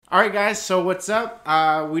All right, guys. So what's up?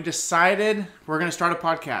 We decided we're going to start a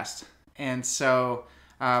podcast. And so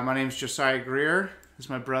my name is Josiah Greer. This is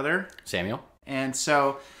my brother. Samuel. And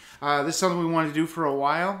so this is something we wanted to do for a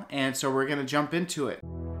while. And so we're going to jump into it.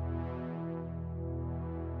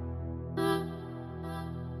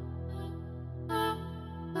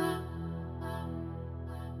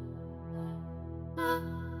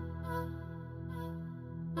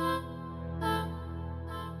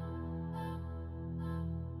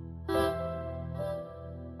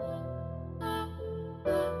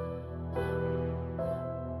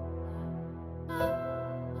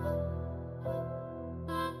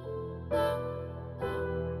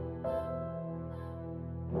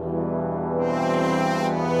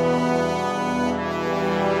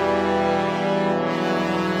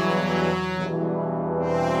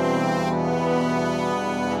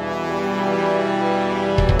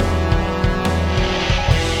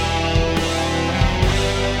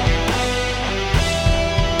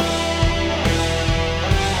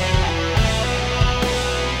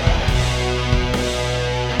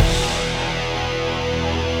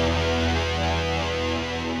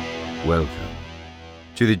 Welcome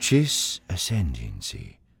to the Chiss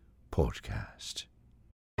Ascendancy podcast.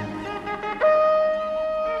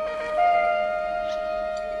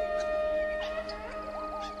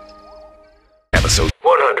 Episode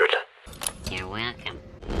 100. You're welcome.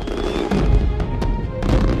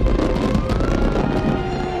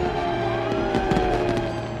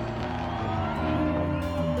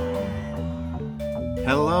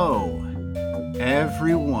 Hello,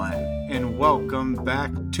 everyone, and welcome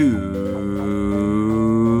back to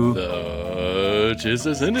The Chiss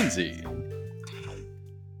Ascendancy.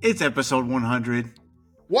 It's episode 100.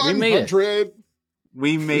 100. We made it.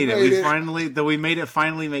 We made it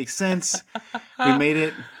finally make sense. We made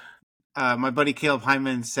it. My buddy Caleb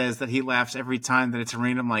Hyman says that he laughs every time that it's a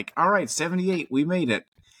random, like, all right, 78, we made it.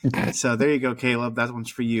 So there you go, Caleb. That one's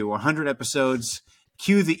for you. 100 episodes.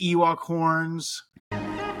 Cue the Ewok horns.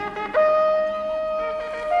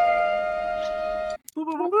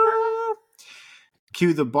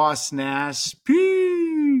 Cue the boss Nass.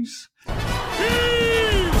 Peace.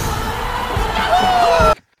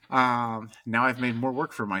 Now I've made more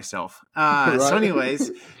work for myself. So anyways,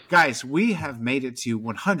 guys, we have made it to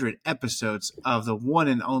 100 episodes of the one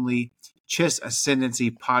and only Chiss Ascendancy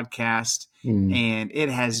podcast. And it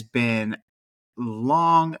has been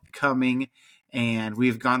long coming, and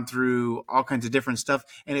we've gone through all kinds of different stuff.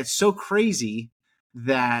 And it's so crazy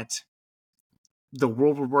that the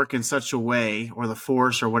world would work in such a way, or the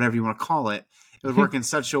force, or whatever you want to call it, it would work in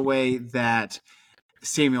such a way that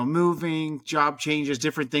Samuel moving, job changes,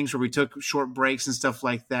 different things where we took short breaks and stuff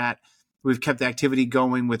like that. We've kept the activity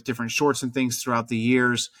going with different shorts and things throughout the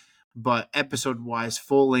years, but episode-wise,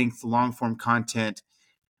 full-length, long-form content,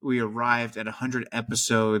 we arrived at 100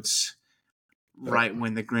 episodes right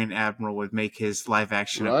when the Grand Admiral would make his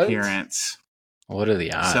live-action appearance. What are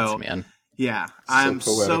the odds, man? Yeah, I'm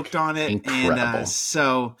poetic. soaked on it. Incredible. And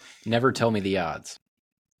so... Never tell me the odds.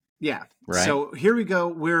 Yeah. Right. So here we go.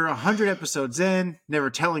 We're 100 episodes in, never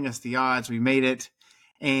telling us the odds. We made it.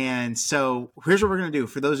 And so here's what we're going to do.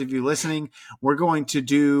 For those of you listening, we're going to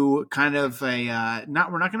do kind of a,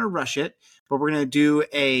 we're not going to rush it, but we're going to do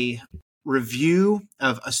a review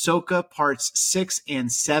of Ahsoka parts 6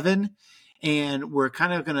 and 7. And we're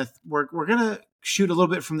kind of going to, we're going to shoot a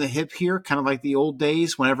little bit from the hip here, kind of like the old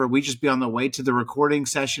days, whenever we just be on the way to the recording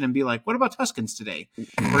session and be like, what about Tuscans today?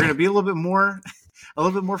 We're going to be a little bit more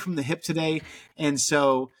from the hip today. And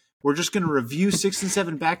so we're just going to review 6 and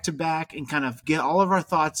 7 back to back and kind of get all of our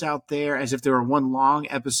thoughts out there as if they were one long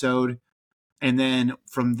episode. And then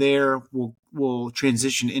from there, we'll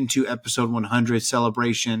transition into episode 100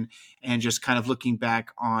 celebration and just kind of looking back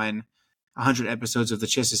on 100 episodes of the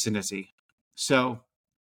Chiss Ascendancy. So,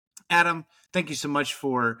 Adam, thank you so much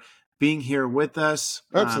for being here with us.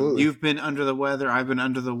 Absolutely. You've been under the weather. I've been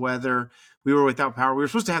under the weather. We were without power. We were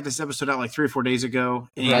supposed to have this episode out like 3 or 4 days ago.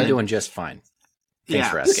 And I'm doing just fine. Thanks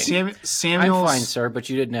for asking. Samuel's, I'm fine, sir, but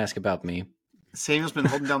you didn't ask about me. Samuel's been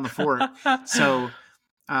holding down the fort. So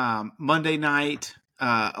Monday night,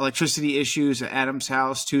 electricity issues at Adam's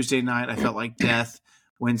house. Tuesday night, I felt like death.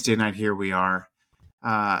 Wednesday night, here we are.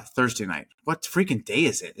 Thursday night. What freaking day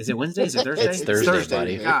is it? Is it Wednesday? Is it Thursday? It's Thursday,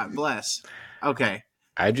 buddy. God bless. Okay.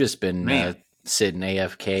 I've just been sitting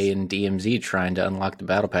AFK in DMZ trying to unlock the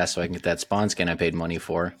battle pass so I can get that spawn skin I paid money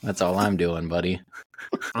for. That's all I'm doing, buddy.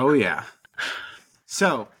 Oh, yeah.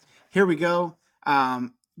 So, here we go.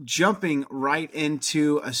 Jumping right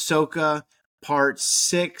into Ahsoka Part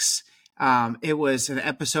 6. It was an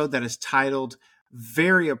episode that is titled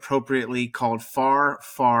very appropriately called Far,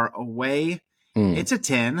 Far Away. It's a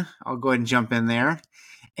 10. I'll go ahead and jump in there.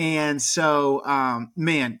 And so,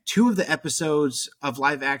 man, 2 of the episodes of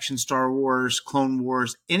live action Star Wars, Clone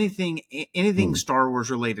Wars, anything Star Wars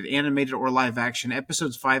related, animated or live action,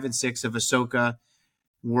 episodes 5 and 6 of Ahsoka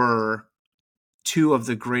were 2 of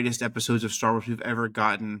the greatest episodes of Star Wars we've ever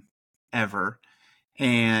gotten, ever.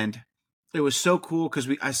 And it was so cool because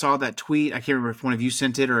I saw that tweet. I can't remember if one of you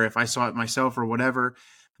sent it or if I saw it myself or whatever,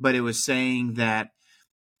 but it was saying that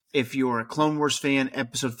if you're a Clone Wars fan,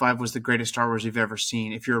 episode 5 was the greatest Star Wars you've ever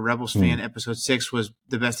seen. If you're a Rebels fan, episode 6 was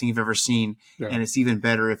the best thing you've ever seen. Yeah. And it's even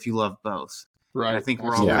better if you love both. Right. And I think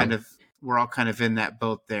we're all kind of in that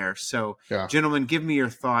boat there. So, gentlemen, give me your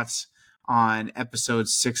thoughts on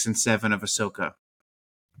episodes 6 and 7 of Ahsoka.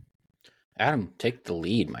 Adam, take the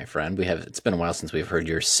lead, my friend. It's been a while since we've heard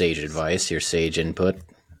your sage advice, your sage input.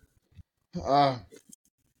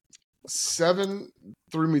 7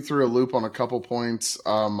 threw me through a loop on a couple points.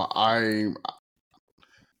 I'm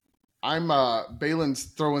Balin's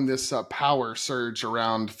throwing this power surge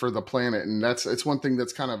around for the planet, and it's one thing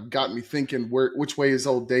that's kind of got me thinking which way is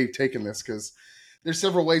old Dave taking this, because there's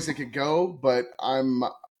several ways it could go, but I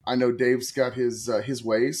know Dave's got his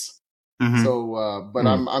ways. Mm-hmm. So, but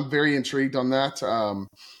I'm very intrigued on that.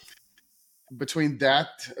 Between that,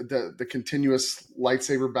 the continuous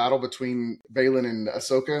lightsaber battle between Balin and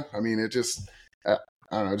Ahsoka, I mean, it just, I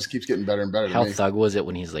don't know, it just keeps getting better and better. How thug was it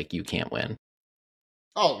when he's like, "You can't win"?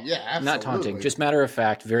 Oh yeah, absolutely. Not taunting, just matter of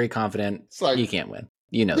fact, very confident. It's like, you can't win.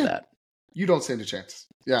 You know that. You don't stand a chance.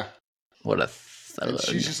 Yeah. What a thug. And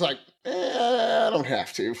she's just like, I don't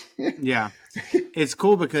have to. Yeah. It's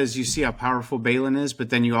cool because you see how powerful Balin is, but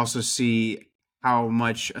then you also see how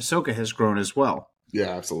much Ahsoka has grown as well. Yeah,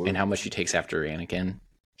 absolutely. And how much she takes after Anakin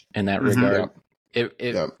in that regard.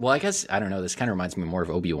 Well, I guess, I don't know, this kind of reminds me more of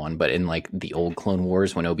Obi-Wan, but in like the old Clone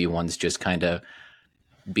Wars when Obi-Wan's just kind of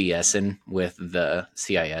BSing with the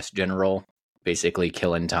CIS general, basically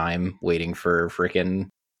killing time, waiting for freaking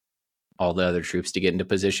all the other troops to get into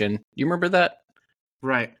position. You remember that?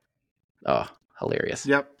 Right. Oh, hilarious.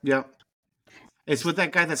 Yep. It's with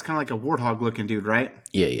that guy that's kind of like a warthog looking dude, right?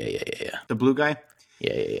 Yeah. The blue guy?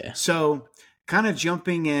 Yeah. So kind of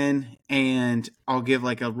jumping in, and I'll give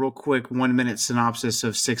like a real quick 1-minute synopsis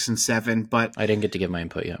of 6 and 7, but I didn't get to give my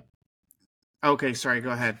input yet. Okay, sorry,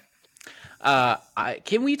 go ahead.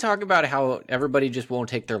 Can we talk about how everybody just won't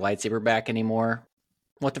take their lightsaber back anymore?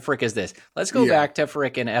 What the frick is this? Let's go back to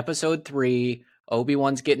frickin' episode 3.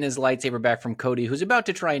 Obi-Wan's getting his lightsaber back from Cody, who's about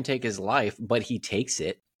to try and take his life, but he takes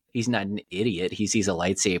it. He's not an idiot. He sees a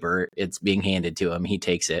lightsaber. It's being handed to him. He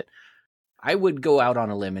takes it. I would go out on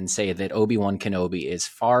a limb and say that Obi-Wan Kenobi is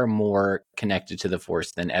far more connected to the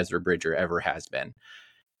Force than Ezra Bridger ever has been.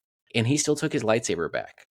 And he still took his lightsaber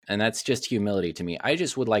back. And that's just humility to me. I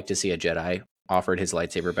just would like to see a Jedi offered his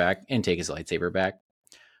lightsaber back and take his lightsaber back.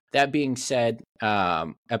 That being said,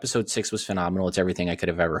 episode 6 was phenomenal. It's everything I could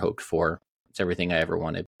have ever hoped for. It's everything I ever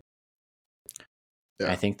wanted.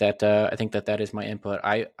 Yeah. I think that is my input.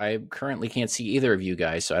 I currently can't see either of you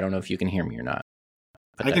guys, so I don't know if you can hear me or not.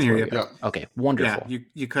 But I can hear you. Yeah. Okay, wonderful. Yeah,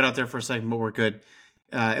 you cut out there for a second, but we're good.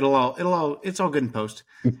 It's all good in post.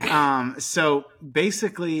 So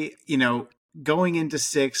basically, going into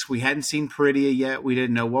 6, we hadn't seen Peridia yet. We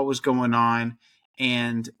didn't know what was going on,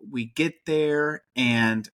 and we get there,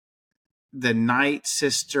 and the Night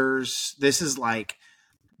Sisters. This is like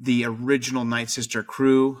the original Night Sister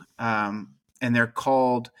crew, and they're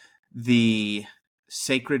called the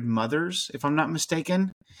Sacred Mothers, if I'm not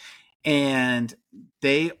mistaken. And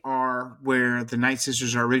they are where the Night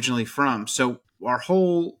Sisters are originally from. So our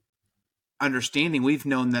whole understanding, we've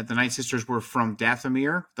known that the Night Sisters were from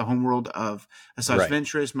Dathomir, the homeworld of Asajj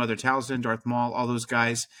Ventress, Mother Talzin, Darth Maul, all those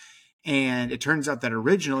guys. And it turns out that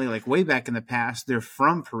originally, like way back in the past, they're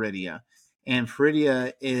from Peridia. And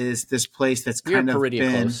Peridia is this place that's kind of Peridia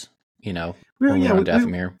been close, when we're on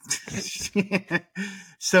Dathomir.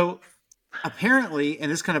 So apparently,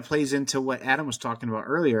 and this kind of plays into what Adam was talking about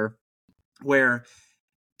earlier, where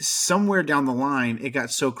somewhere down the line, it got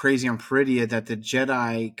so crazy on Peridia that the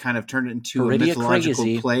Jedi kind of turned it into a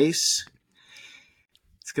mythological place.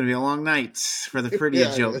 It's going to be a long night for the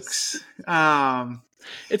Peridia jokes.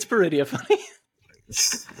 It's Peridia funny.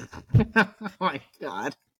 Oh my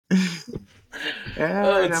God. It's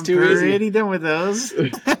I'm too pretty easy. Done with those.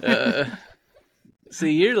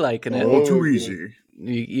 See, you're liking it. Oh, too easy.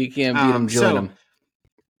 You can't beat them, join them.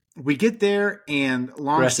 We get there, and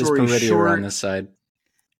long Rest story is short, on this side.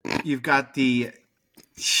 You've got the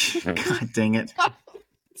God dang it.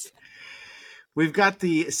 We've got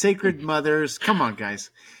the Sacred Mothers. Come on, guys.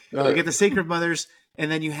 We get the Sacred Mothers,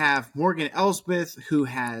 and then you have Morgan Elsbeth, who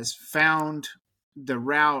has found the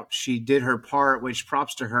route. She did her part, which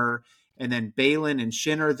props to her. And then Balin and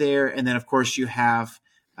Shin are there. And then, of course, you have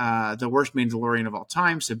the worst Mandalorian of all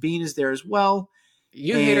time. Sabine is there as well.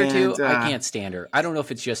 You hate her too? I can't stand her. I don't know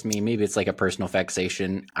if it's just me. Maybe it's like a personal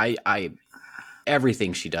fixation. I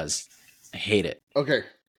everything she does, I hate it. Okay.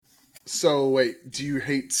 So wait, do you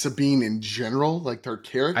hate Sabine in general, like her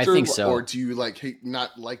character? I think so. Or do you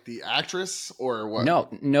not like the actress, or what?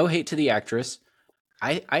 No hate to the actress.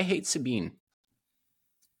 I hate Sabine.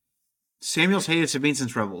 Samuel's hated Sabine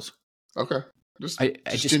since Rebels. Okay. I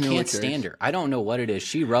just can't stand her. I don't know what it is.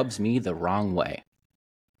 She rubs me the wrong way.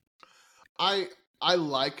 I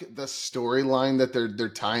like the storyline that they're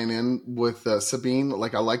tying in with Sabine.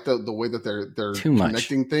 Like, I like the way that they're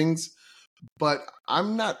connecting things, but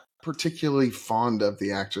I'm not particularly fond of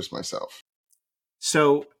the actress myself.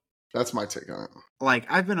 So that's my take on it. Like,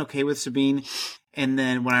 I've been okay with Sabine, and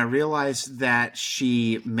then when I realized that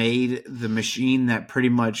she made the machine that pretty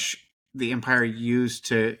much the Empire used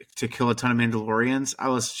to kill a ton of Mandalorians,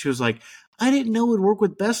 she was like, I didn't know it would work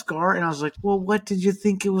with Beskar, and I was like, well, what did you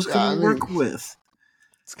think it was going to work with?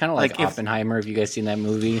 It's kind of like Oppenheimer. Have you guys seen that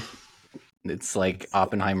movie? It's like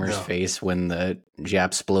Oppenheimer's face when the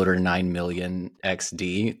Jap Sploder 9 million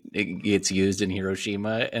XD it gets used in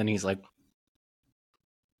Hiroshima, and he's like,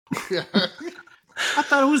 I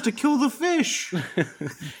thought it was to kill the fish.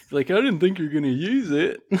 Like, I didn't think you're going to use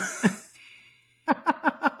it.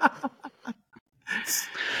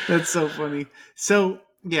 That's so funny. So,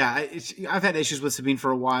 yeah, I've had issues with Sabine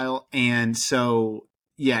for a while, and so,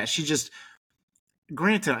 yeah, she just...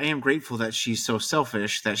 Granted, I am grateful that she's so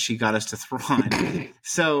selfish that she got us to Thrawn.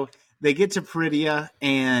 So they get to Peridia,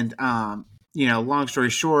 and long story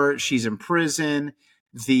short, she's in prison.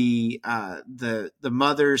 The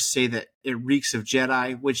mothers say that it reeks of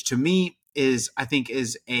Jedi, which to me I think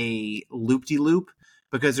is a loop-de-loop,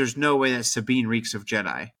 because there's no way that Sabine reeks of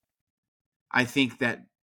Jedi. I think that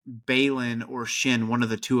Balin or Shin, one of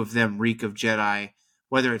the two of them, reek of Jedi.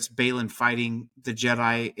 Whether it's Balin fighting the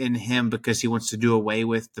Jedi in him because he wants to do away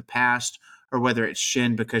with the past, or whether it's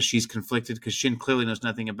Shin because she's conflicted, because Shin clearly knows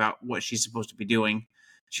nothing about what she's supposed to be doing.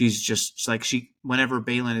 She's just like, whenever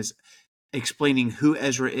Balin is explaining who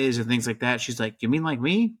Ezra is and things like that, she's like, you mean like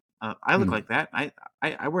me? I look like that.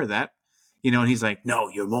 I wear that. And he's like, no,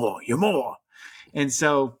 you're more. And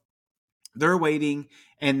so they're waiting,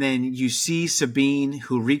 and then you see Sabine,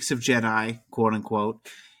 who reeks of Jedi, quote unquote,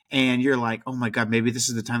 and you're like, oh my God, maybe this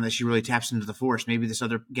is the time that she really taps into the Force. Maybe this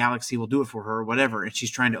other galaxy will do it for her or whatever. And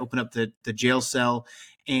she's trying to open up the jail cell,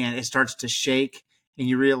 and it starts to shake, and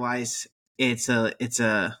you realize it's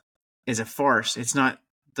a farce. It's not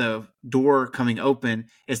the door coming open.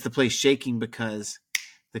 It's the place shaking because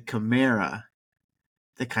the Chimera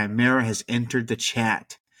has entered the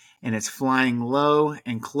chat, and it's flying low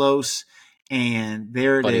and close. And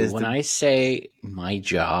there it is. When I say my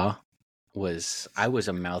jaw I was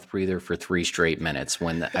a mouth breather for 3 straight minutes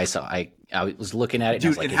when I was looking at it. Dude, and I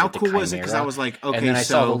was like, and how cool was it? Because I was like, okay, and then I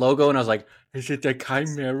saw the logo, and I was like, is it the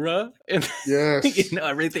Chimera? And yes,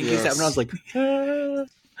 everything keeps happening. I was like,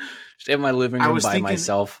 just in my living room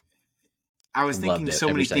myself. I was thinking so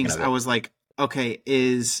many things. I was like, okay,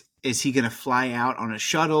 is he going to fly out on a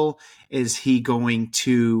shuttle? Is he going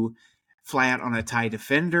to fly out on a TIE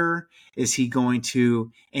Defender? Is he going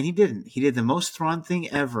to... And he didn't. He did the most Thrawn thing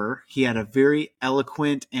ever. He had a very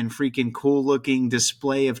eloquent and freaking cool-looking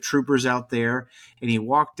display of troopers out there, and he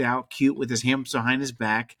walked out cute with his hands behind his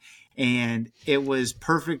back, and it was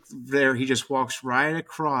perfect there. He just walks right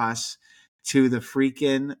across to the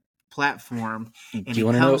freaking platform, and he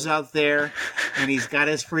comes out there, and he's got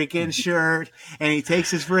his freaking shirt, and he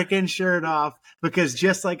takes his freaking shirt off, because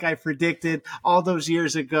just like I predicted all those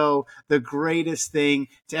years ago, the greatest thing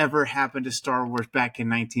to ever happen to Star Wars back in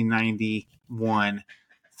 1991,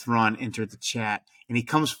 Thrawn entered the chat, and he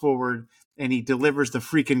comes forward, and he delivers the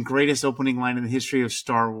freaking greatest opening line in the history of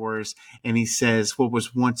Star Wars, and he says, what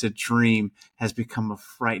was once a dream has become a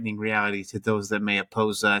frightening reality to those that may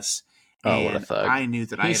oppose us. Oh, what a thug. I knew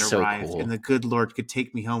that I had arrived, and the good Lord could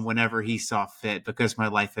take me home whenever he saw fit, because my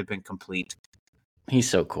life had been complete. He's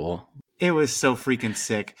so cool. It was so freaking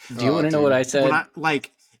sick. Do you want to know what I said?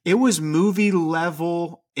 It was movie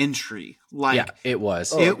level entry. Yeah, it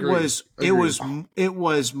was. It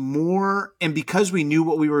was more, and because we knew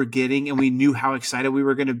what we were getting and we knew how excited we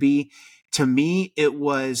were going to be, to me, it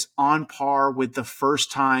was on par with the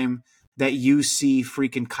first time that you see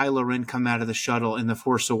freaking Kylo Ren come out of the shuttle in The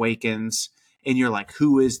Force Awakens, and you're like,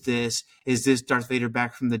 who is this? Is this Darth Vader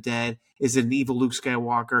back from the dead? Is it an evil Luke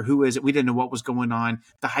Skywalker? Who is it? We didn't know what was going on.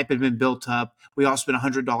 The hype had been built up. We all spent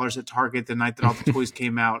 $100 at Target the night that all the toys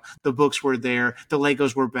came out. The books were there. The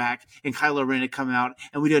Legos were back. And Kylo Ren had come out.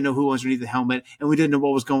 And we didn't know who was underneath the helmet. And we didn't know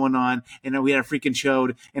what was going on. And then we had a freaking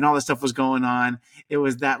chode. And all this stuff was going on. It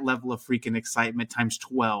was that level of freaking excitement times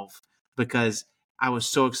 12. Because I was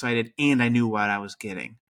so excited. And I knew what I was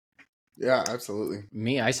getting. Yeah, absolutely.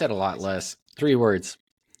 Me, I said a lot less. 3 words.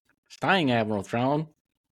 Stein Admiral Thrawn.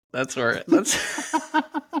 That's where that's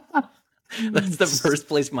the first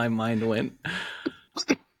place my mind went.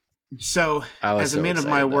 So, as a man of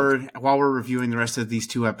my word, while we're reviewing the rest of these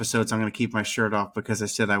 2 episodes, I'm going to keep my shirt off because I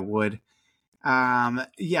said I would.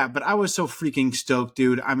 Yeah, but I was so freaking stoked,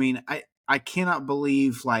 dude. I mean, I cannot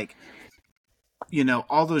believe, like, you know,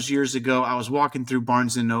 all those years ago, I was walking through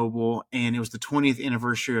Barnes & Noble, and it was the 20th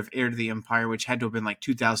anniversary of Heir to the Empire, which had to have been like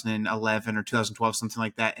 2011 or 2012, something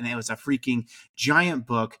like that. And it was a freaking giant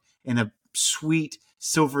book in a sweet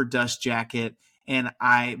silver dust jacket. And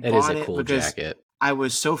I bought it because I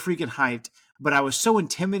was so freaking hyped, but I was so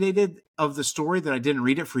intimidated of the story that I didn't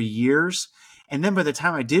read it for years. And then by the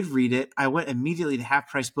time I did read it, I went immediately to Half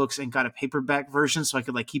Price Books and got a paperback version so I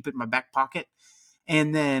could like keep it in my back pocket.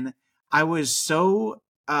 And then I was so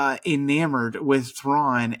enamored with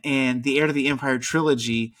Thrawn and the Heir to the Empire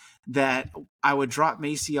trilogy that I would drop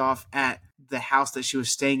Macy off at the house that she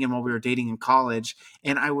was staying in while we were dating in college,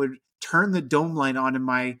 and I would turn the dome light on in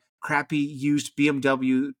my crappy used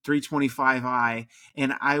BMW 325i,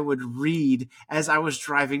 and I would read as I was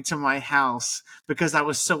driving to my house because I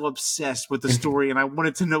was so obsessed with the story and I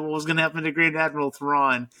wanted to know what was going to happen to Grand Admiral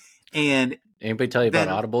Thrawn. And anybody tell you about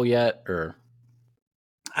Audible yet? Or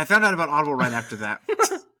I found out about Audible right after that.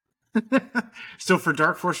 So for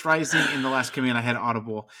Dark Force Rising and The Last Command, I had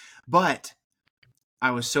Audible. But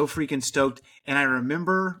I was so freaking stoked. And I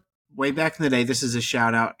remember way back in the day, this is a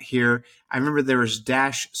shout out here. I remember there was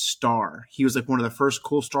Dash Star. He was like one of the first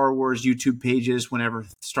cool Star Wars YouTube pages whenever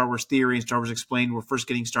Star Wars Theory and Star Wars Explained were first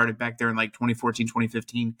getting started back there in like 2014,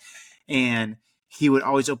 2015. And he would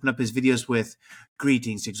always open up his videos with,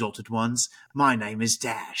 "Greetings, exalted ones. My name is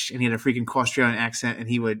Dash." And he had a freaking Australian accent, and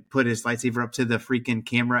he would put his lightsaber up to the freaking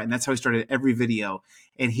camera. And that's how he started every video.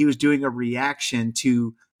 And he was doing a reaction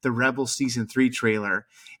to the Rebel Season 3 trailer.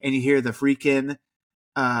 And you hear the freaking,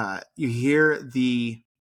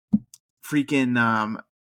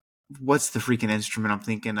 what's the freaking instrument I'm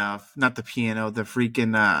thinking of? Not the piano, the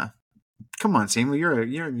freaking, come on, Samuel,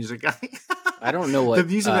 you're a music guy. I don't know what the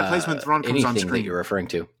music that plays when Thrawn comes on screen. That you're referring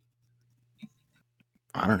to.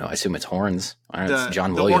 I don't know. I assume it's horns. It's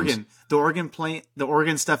John Williams. The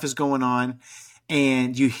organ stuff is going on,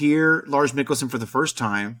 and you hear Lars Mikkelsen for the first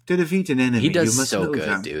time to defeat an enemy. He does you must so know good,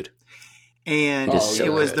 them. dude. And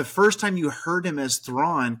it was the first time you heard him as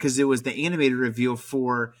Thrawn because it was the animated reveal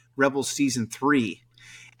for Rebels Season 3.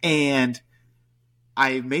 And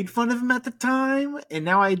I made fun of him at the time, and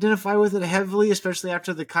now I identify with it heavily, especially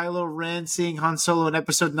after the Kylo Ren seeing Han Solo in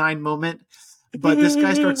Episode 9 moment. But this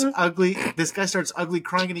guy starts ugly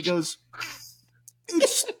crying, and he goes,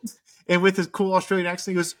 and with his cool Australian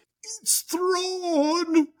accent, he goes, "It's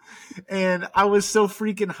Thrawn!" And I was so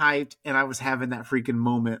freaking hyped, and I was having that freaking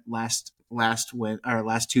moment last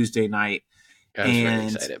Tuesday night. I was very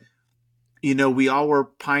excited. You know, we all were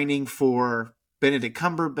pining for Benedict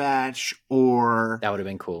Cumberbatch, or that would have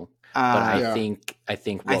been cool. But I think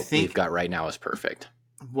what we've got right now is perfect.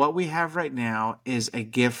 What we have right now is a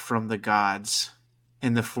gift from the gods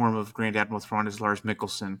in the form of Grand Admiral Thrawn as Lars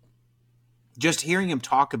Mikkelsen. Just hearing him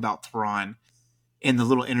talk about Thrawn in the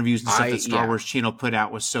little interviews and stuff that Star Wars Channel put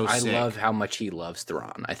out was so sick. I love how much he loves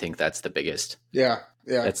Thrawn. I think that's the biggest. Yeah.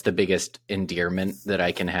 That's the biggest endearment that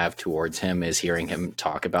I can have towards him, is hearing him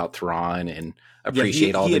talk about Thrawn and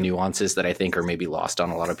appreciate all the nuances that I think are maybe lost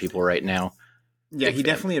on a lot of people right now. Yeah, he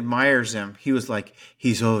definitely admires him. He was like,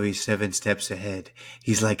 "He's always 7 steps ahead.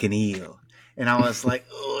 He's like an eel." And I was like,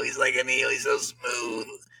 "Oh, he's like an eel. He's so smooth."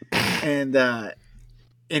 And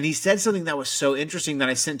he said something that was so interesting that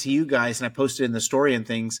I sent to you guys, and I posted in the story and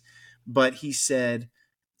things. But he said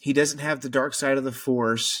he doesn't have the dark side of the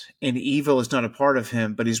Force, and evil is not a part of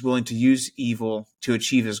him, but he's willing to use evil to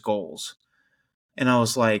achieve his goals. And I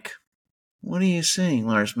was like, "What are you saying,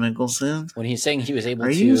 Lars Mikkelsen?" When he's saying he was able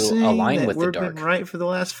to align with the dark, been right for the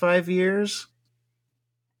last 5 years.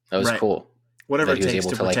 That was cool. Whatever it takes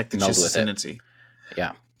to protect the Chiss Ascendancy.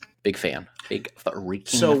 Yeah, big fan. Big freaking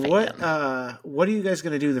So fan. what are you guys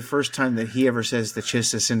going to do the first time that he ever says the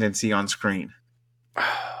Chiss Ascendancy on screen?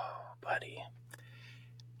 Oh, buddy.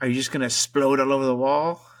 Are you just going to explode all over the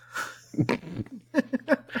wall?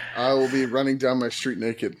 I will be running down my street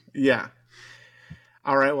naked. Yeah.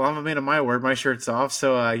 All right. Well, I'm a man of my word. My shirt's off.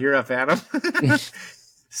 So you're up, Adam.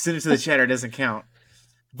 Send it to the chat. It doesn't count.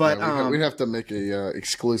 But yeah, we'd have to make a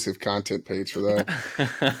exclusive content page for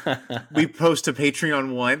that. we post to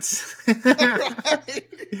Patreon once.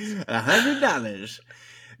 $100.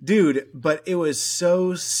 Dude, but it was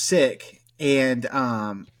so sick. And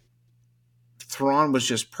Thrawn was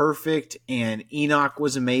just perfect. And Enoch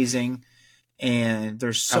was amazing. And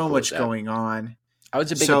there's so much going on. I was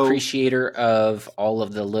a big appreciator of all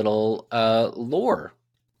of the little lore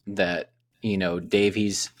that, Dave,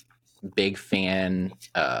 he's big fan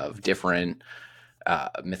of different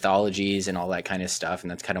mythologies and all that kind of stuff.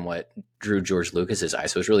 And that's kind of what drew George Lucas's eye.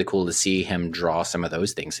 So it was really cool to see him draw some of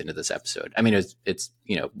those things into this episode. I mean, it's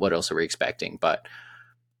what else are we expecting? But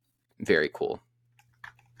very cool.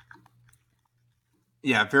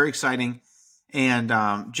 Yeah, very exciting. And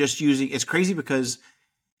it's crazy because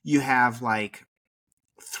you have like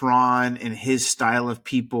Thrawn and his style of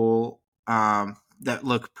people that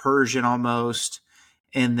look Persian almost.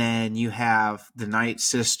 And then you have the Night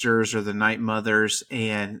Sisters or the Night Mothers,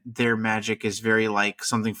 and their magic is very like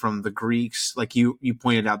something from the Greeks. Like you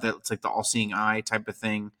pointed out that it's like the all-seeing eye type of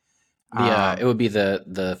thing. Yeah, it would be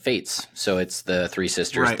the fates. So it's the three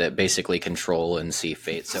sisters that basically control and see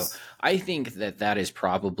fate. So I think that is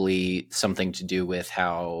probably something to do with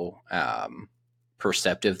how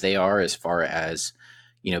perceptive they are as far as,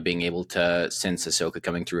 being able to sense Ahsoka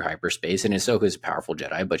coming through hyperspace. And Ahsoka is a powerful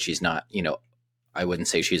Jedi, but she's not, I wouldn't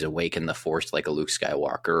say she's awake in the Force like a Luke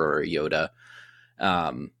Skywalker or a Yoda.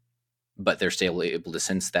 But they're still able to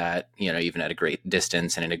sense that, even at a great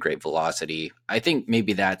distance and at a great velocity. I think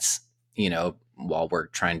maybe that's, while we're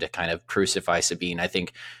trying to kind of crucify Sabine, I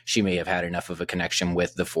think she may have had enough of a connection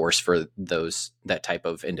with the Force for that type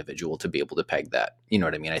of individual to be able to peg that. You know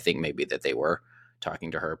what I mean? I think maybe that they were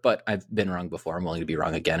talking to her, but I've been wrong before. I'm willing to be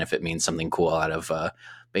wrong again if it means something cool out of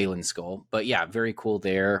Balin's skull. But yeah, very cool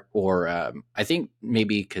there. Or I think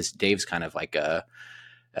maybe because Dave's kind of like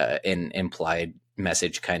an implied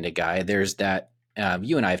message kind of guy. There's that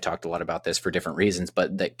you and I have talked a lot about this for different reasons,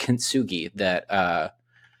 but that kintsugi,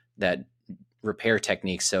 that repair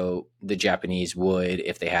technique. So the Japanese would,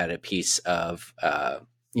 if they had a piece of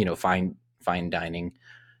fine dining,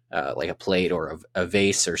 like a plate or a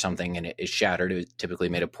vase or something, and it is shattered, it was typically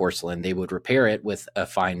made of porcelain, they would repair it with a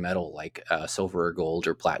fine metal like silver or gold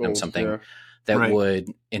or platinum, that would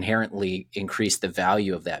inherently increase the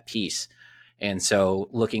value of that piece. And so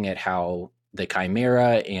looking at how the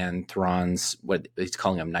Chimera and Thrawn's, what he's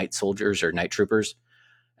calling them, night soldiers or night troopers,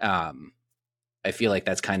 I feel like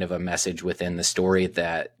that's kind of a message within the story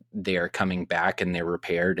that they're coming back and they're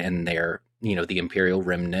repaired and they're, the Imperial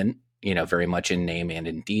remnant, very much in name and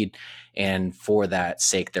in deed. And for that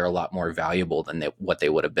sake, they're a lot more valuable than what they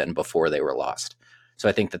would have been before they were lost. So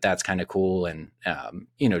I think that that's kind of cool. And,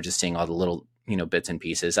 just seeing all the little, bits and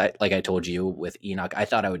pieces. Like I told you with Enoch, I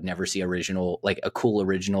thought I would never see a cool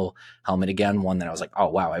original helmet again. One that I was like, oh,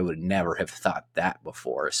 wow, I would never have thought that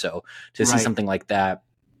before. So to see something like that,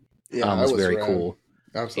 was very cool.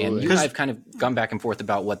 Absolutely. And I've kind of gone back and forth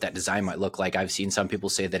about what that design might look like. I've seen some people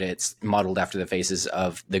say that it's modeled after the faces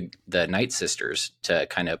of the Night Sisters to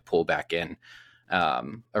kind of pull back in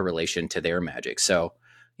a relation to their magic. So,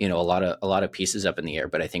 a lot of pieces up in the air,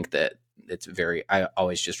 but I think that I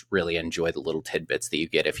always just really enjoy the little tidbits that you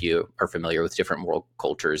get if you are familiar with different world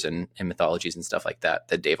cultures and mythologies and stuff like that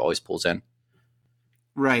Dave always pulls in.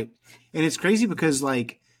 Right. And it's crazy because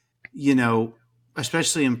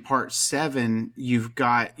especially in part 7, you've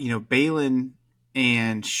got, Balin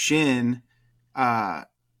and Shin,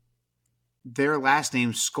 their last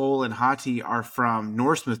names, Skoll and Hati, are from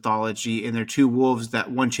Norse mythology, and they're two wolves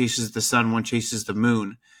that one chases the sun, one chases the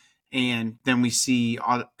moon. And then we see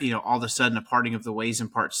all of a sudden a parting of the ways in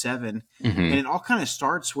part 7. Mm-hmm. And it all kind of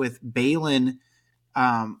starts with Balin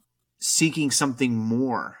seeking something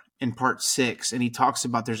more in part 6. And he talks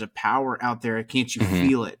about there's a power out there. Can't you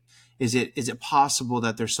feel it? Is it possible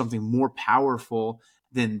that there's something more powerful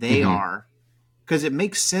than they are? Because it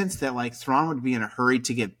makes sense that like Thrawn would be in a hurry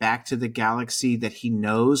to get back to the galaxy that he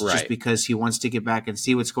knows, just because he wants to get back and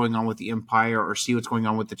see what's going on with the Empire or see what's going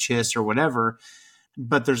on with the Chiss or whatever.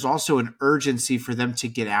 But there's also an urgency for them to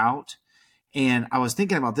get out. And I was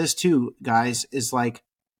thinking about this too, guys, is like,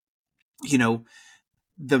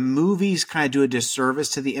 the movies kind of do a disservice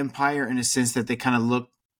to the Empire in a sense that they kind of look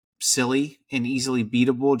silly and easily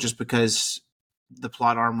beatable just because the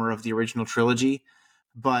plot armor of the original trilogy.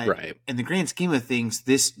 But in the grand scheme of things,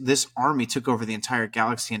 this army took over the entire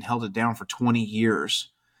galaxy and held it down for 20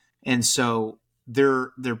 years. And so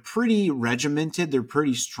they're pretty regimented. They're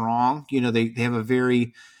pretty strong. They have a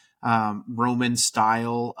very Roman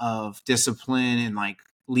style of discipline and like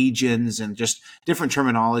legions and just different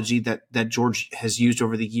terminology that George has used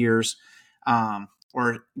over the years,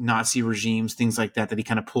 or Nazi regimes, things like that he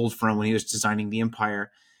kind of pulled from when he was designing the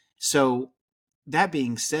Empire. So that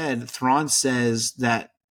being said, Thrawn says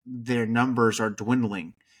that their numbers are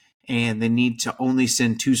dwindling and they need to only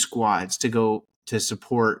send 2 squads to go to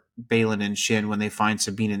support Balin and Shin when they find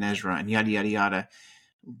Sabine and Ezra and yada, yada, yada.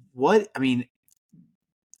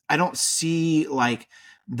 I don't see like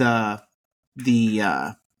the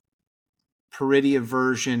Peridia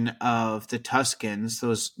version of the Tuscans,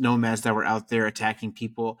 those nomads that were out there attacking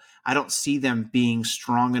people. I don't see them being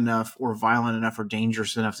strong enough or violent enough or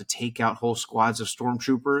dangerous enough to take out whole squads of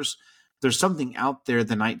stormtroopers. There's something out there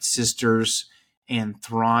the Night Sisters and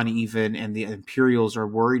Thrawn even and the Imperials are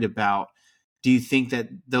worried about. Do you think that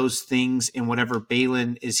those things and whatever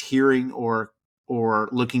Balin is hearing or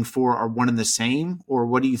looking for are one and the same? Or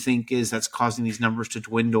what do you think is that's causing these numbers to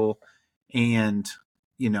dwindle? And,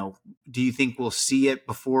 do you think we'll see it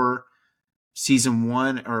before season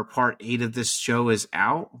 1 or part 8 of this show is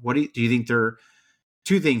out? What do you think they're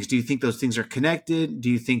 2 things? Do you think those things are connected?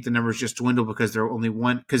 Do you think the numbers just dwindle because they're only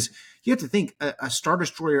one? Because you have to think a Star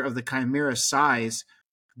Destroyer of the Chimera size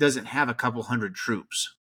doesn't have a couple hundred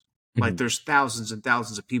troops. Mm-hmm. Like there's thousands and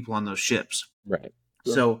thousands of people on those ships. Right.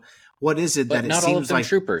 So what is it that it not seems all of them like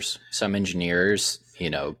troopers? Some engineers,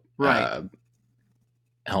 right.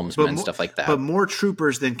 Helmsmen, stuff like that. But more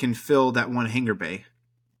troopers than can fill that one hangar bay.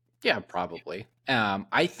 Yeah, probably.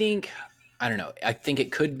 I think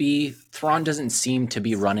it could be Thrawn doesn't seem to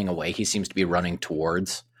be running away. He seems to be running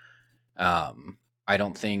towards. I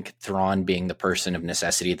don't think Thrawn, being the person of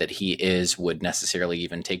necessity that he is, would necessarily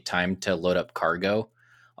even take time to load up cargo.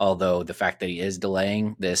 Although the fact that he is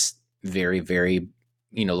delaying this very, very,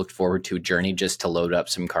 looked forward to journey just to load up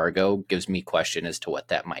some cargo gives me question as to what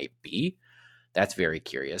that might be. That's very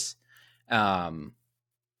curious. I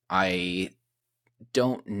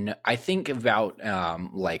don't know. I think about,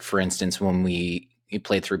 like, for instance, when we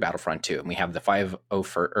played through Battlefront 2 and we have the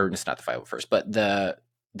 501st, or it's not the 501st, but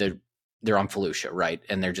they're on Felucia, right?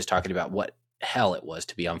 And they're just talking about what hell it was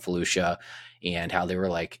to be on Felucia and how they were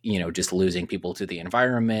like, just losing people to the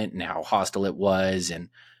environment and how hostile it was. And,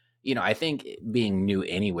 I think being new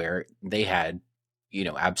anywhere, they had,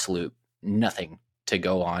 absolute nothing to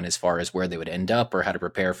go on as far as where they would end up or how to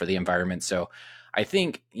prepare for the environment. So I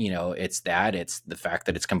think, it's the fact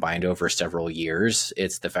that it's combined over several years.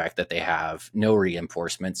 It's the fact that they have no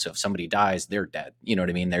reinforcements. So if somebody dies, they're dead. You know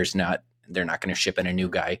what I mean? They're not going to ship in a new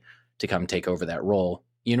guy to come take over that role.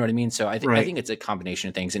 You know what I mean? So I think it's a combination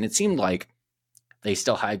of things. And it seemed like they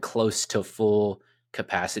still had close to full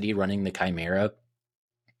capacity running the Chimera,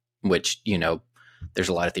 which, there's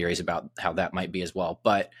a lot of theories about how that might be as well.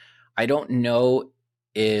 But I don't know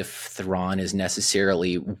if Thrawn is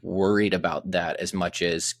necessarily worried about that as much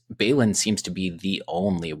as Balin seems to be the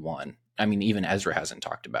only one. I mean, even Ezra hasn't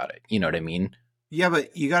talked about it. You know what I mean? Yeah,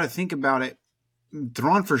 but you got to think about it.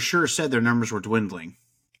 Thrawn for sure said their numbers were dwindling.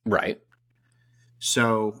 Right.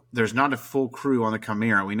 So there's not a full crew on the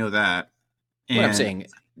Chimera. We know that. And what I'm saying,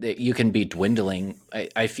 that you can be dwindling.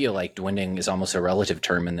 I feel like dwindling is almost a relative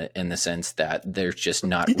term in the sense that there's just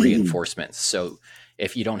not reinforcements. So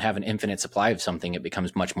if you don't have an infinite supply of something, it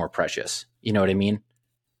becomes much more precious. You know what I mean?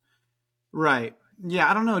 Right. Yeah,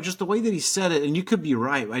 I don't know. Just the way that he said it, and you could be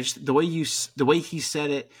right. The way he said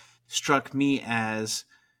it struck me as,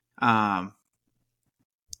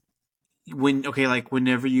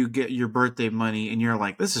 whenever you get your birthday money and you're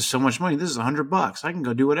like, this is so much money. This is $100. I can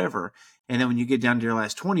go do whatever. And then when you get down to your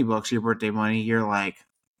last $20 of your birthday money, you're like,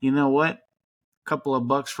 you know what? A couple of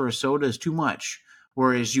bucks for a soda is too much.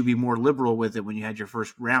 Whereas you'd be more liberal with it when you had your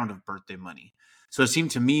first round of birthday money. So it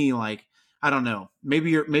seemed to me like, I don't know,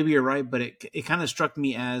 maybe you're right, but it kind of struck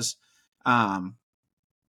me as, I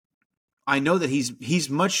know that he's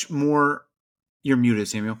much more. You're muted,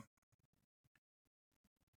 Samuel.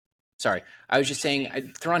 Sorry, I was just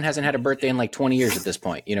saying Thrawn hasn't had a birthday in like 20 years at this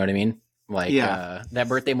point. You know what I mean? Like, that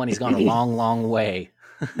birthday money's gone a long, long way.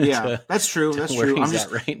 Yeah, that's true. That's true. I'm just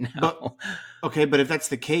right now. But if that's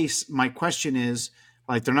the case, my question is,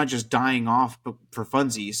 like, they're not just dying off for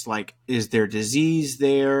funsies. Like, is there disease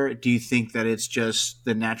there? Do you think that it's just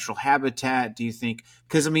the natural habitat? Do you think,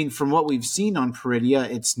 because I mean, from what we've seen on Peridia,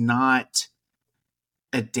 it's not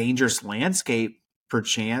a dangerous landscape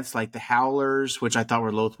perchance, like the Howlers, which I thought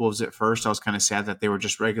were loath wolves at first. I was kind of sad that they were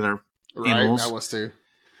just regular animals. I was too.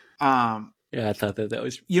 Yeah, I thought that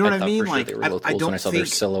was. You know what I mean? Like, sure I don't when I saw their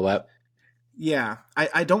silhouette. Yeah,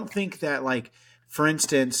 I don't think that, like, for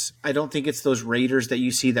instance, I don't think it's those raiders that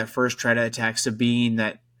you see that first try to attack Sabine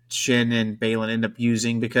that Shin and Balin end up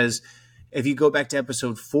using, because if you go back to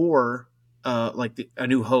episode 4, like A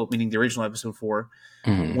New Hope, meaning the original episode 4,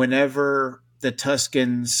 whenever the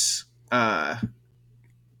Tuskens,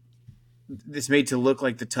 it's made to look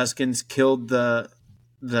like the Tuskens killed the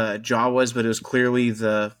Jawas, but it was clearly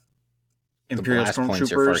the Imperial blast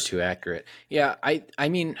points are stormtroopers. far too accurate. Yeah, I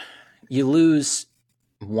mean, you lose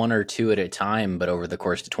 1 or 2 at a time, but over the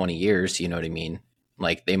course of 20 years, you know what I mean?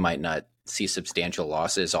 Like, they might not see substantial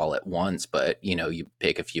losses all at once, but, you know, you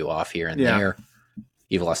pick a few off here and there.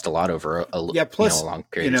 You've lost a lot over a long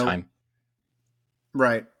period of time.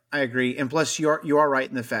 Right. I agree. And plus, you are right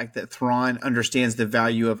in the fact that Thrawn understands the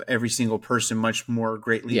value of every single person much more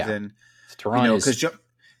greatly than Thrawn is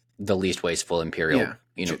the least wasteful Imperial,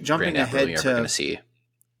 jumping ahead we're ever going to see.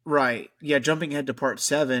 Right. Yeah, jumping ahead to part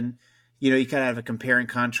 7, you kind of have a compare and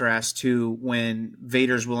contrast to when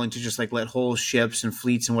Vader's willing to just like let whole ships and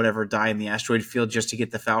fleets and whatever die in the asteroid field just to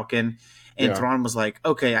get the Falcon. And Thrawn was like,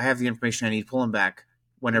 okay, I have the information I need, pull him back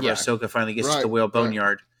whenever Ahsoka finally gets to the Whale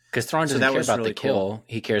Boneyard. Because Thrawn doesn't care about the kill. Cool.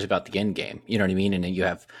 He cares about the end game. You know what I mean? And then you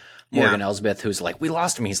have Morgan Elsbeth, who's like, we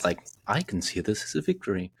lost him. He's like, I can see this as a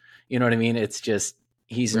victory. You know what I mean? It's just,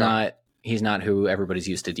 he's not who everybody's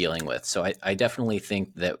used to dealing with. So I definitely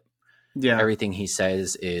think that everything he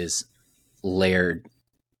says is layered,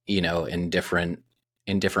 in different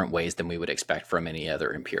ways than we would expect from any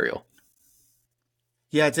other Imperial.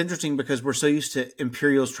 Yeah, it's interesting because we're so used to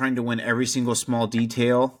Imperials trying to win every single small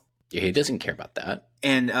detail. Yeah, he doesn't care about that.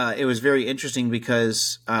 And it was very interesting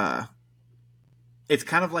because it's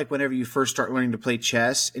kind of like whenever you first start learning to play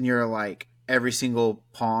chess and you're like every single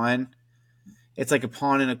pawn, it's like a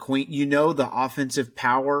pawn and a queen. You know the offensive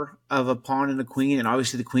power of a pawn and a queen, and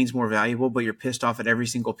obviously the queen's more valuable, but you're pissed off at every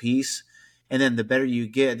single piece. And then the better you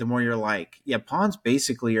get, the more you're like, yeah, pawns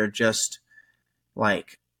basically are just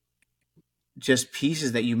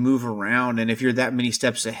pieces that you move around. And if you're that many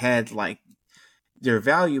steps ahead, like, they're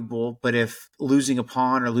valuable, but if losing a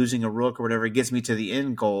pawn or losing a rook or whatever gets me to the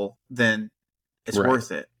end goal, then it's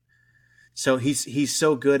worth it. So he's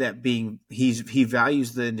so good at he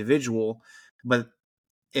values the individual, but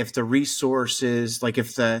if the resources, like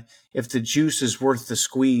if the juice is worth the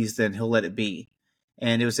squeeze, then he'll let it be.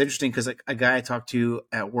 And it was interesting because like a guy I talked to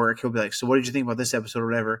at work, he'll be like, so what did you think about this episode or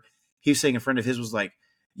whatever? He was saying a friend of his was like,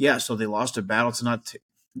 yeah, so they lost a battle to not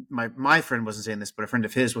my friend wasn't saying this, but a friend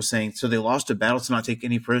of his was saying, so they lost a battle to not take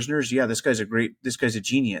any prisoners. Yeah, this guy's a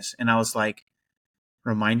genius. And I was like,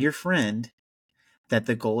 remind your friend that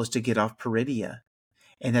the goal is to get off Peridia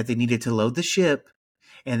and that they needed to load the ship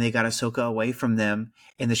and they got Ahsoka away from them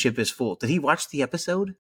and the ship is full. Did he watch the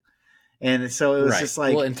episode? And so it was just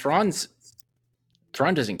like, well, and Thrawn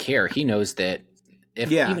doesn't care. He knows that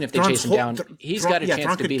even if they chase him down, he's got a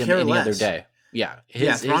chance to beat him any other day. Yeah.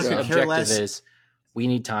 His objective is, we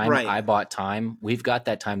need time. Right. I bought time. We've got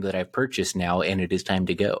that time that I've purchased now, and it is time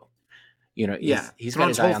to go. He's got his eye on the prize.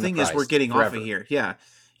 Thrawn's whole thing is we're getting off of here. Yeah.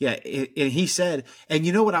 Yeah. And he said, and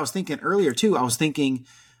you know what I was thinking earlier too? I was thinking,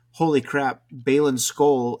 holy crap, Balin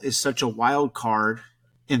Skoll is such a wild card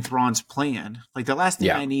in Thrawn's plan. Like, the last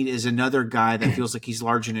thing I need is another guy that feels like he's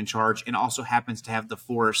large and in charge and also happens to have the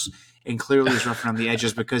Force and clearly is rough around the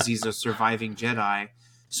edges because he's a surviving Jedi.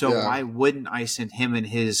 So why wouldn't I send him and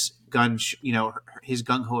his his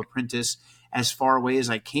gung-ho apprentice as far away as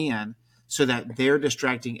I can so that they're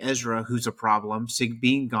distracting Ezra, who's a problem,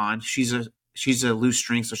 being gone. She's a loose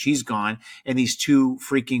string, so she's gone. And these two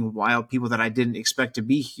freaking wild people that I didn't expect to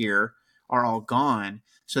be here are all gone,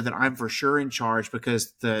 so that I'm for sure in charge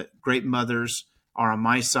because the Great Mothers are on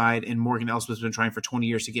my side and Morgan Elsbeth's been trying for 20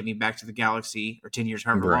 years to get me back to the galaxy, or 10 years,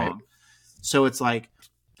 however long. So it's like,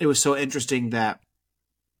 it was so interesting that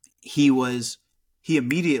he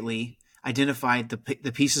immediately identified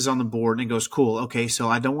the pieces on the board and goes, cool, okay, so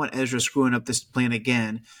I don't want Ezra screwing up this plan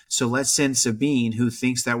again, so let's send Sabine, who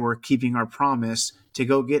thinks that we're keeping our promise, to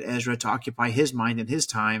go get Ezra to occupy his mind and his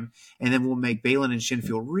time, and then we'll make Balin and Shin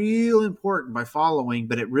feel real important by following,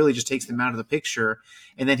 but it really just takes them out of the picture.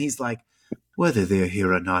 And then he's like, whether they're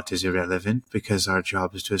here or not is irrelevant, because our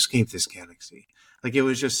job is to escape this galaxy. Like, it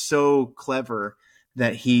was just so clever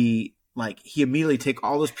that he immediately took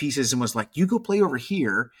all those pieces and was like, you go play over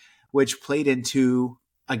here, which played into,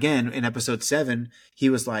 again, in episode 7, he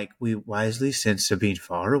was like, we wisely sent Sabine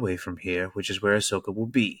far away from here, which is where Ahsoka will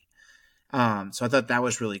be. So I thought that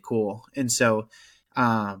was really cool. And so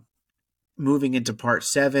moving into part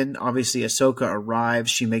 7, obviously Ahsoka arrives.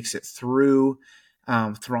 She makes it through.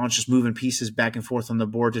 Thrawn's just moving pieces back and forth on the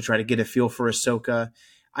board to try to get a feel for Ahsoka.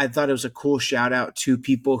 I thought it was a cool shout out to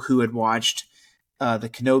people who had watched the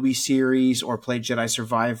Kenobi series or played Jedi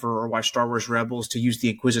Survivor or watched Star Wars Rebels to use the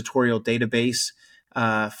Inquisitorial database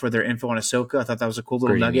for their info on Ahsoka. I thought that was a cool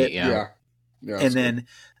little Pretty nugget. neat, yeah. Yeah. And then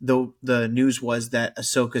the news was that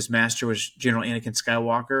Ahsoka's master was General Anakin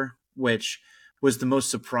Skywalker, which was the most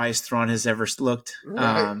surprised Thrawn has ever looked.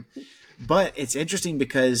 Right. But it's interesting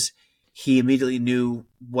because he immediately knew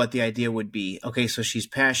what the idea would be. Okay, so she's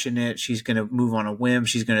passionate. She's going to move on a whim.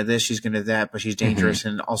 She's going to this. She's going to that. But she's dangerous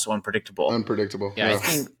and also unpredictable. Unpredictable. Yeah, I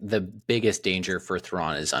think the biggest danger for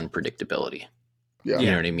Thrawn is unpredictability. Yeah.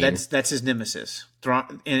 You know what I mean? That's his nemesis.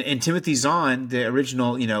 Thrawn, and Timothy Zahn, the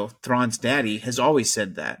original, Thrawn's daddy, has always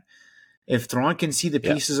said that. If Thrawn can see the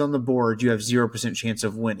pieces on the board, you have 0% chance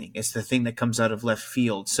of winning. It's the thing that comes out of left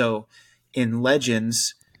field. So in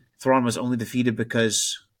Legends, Thrawn was only defeated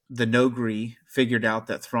because the Nogri figured out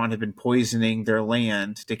that Thrawn had been poisoning their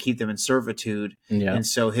land to keep them in servitude. Yeah. And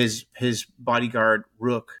so his bodyguard,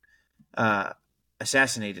 Rook,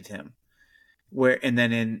 assassinated him. And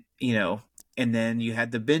then you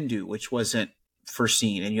had the Bendu, which wasn't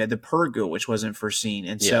foreseen, and you had the Purgu, which wasn't foreseen.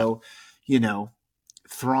 And so,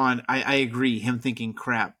 Thrawn, I agree, him thinking,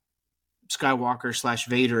 crap, Skywalker /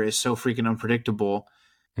 Vader is so freaking unpredictable.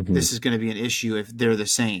 This is going to be an issue if they're the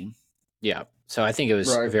same. Yeah. So I think it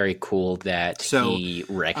was very cool that he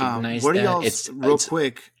recognized what are that. y'all's, real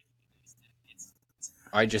quick?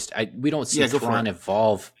 We don't see Thrawn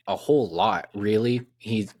evolve a whole lot, really.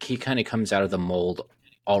 He kind of comes out of the mold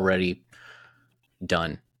already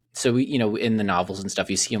done. So in the novels and stuff,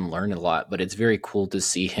 you see him learn a lot, but it's very cool to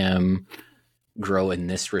see him grow in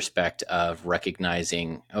this respect of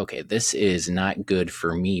recognizing, okay, this is not good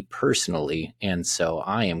for me personally, and so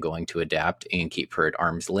I am going to adapt and keep her at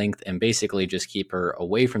arm's length and basically just keep her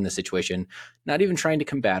away from the situation, not even trying to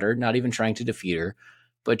combat her, not even trying to defeat her,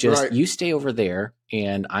 but just you stay over there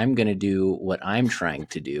and I'm going to do what I'm trying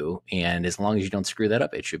to do, and as long as you don't screw that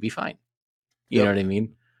up, it should be fine. You know what I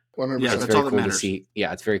mean? 100%. Yeah, it's that's very all that cool to matters. see.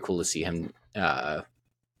 Yeah, it's very cool to see him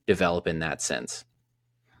develop in that sense.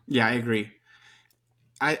 Yeah, I agree.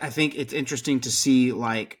 I think it's interesting to see,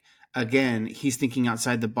 like, again, he's thinking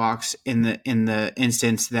outside the box in the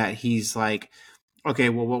instance that he's like, okay,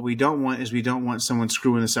 well, what we don't want is we don't want someone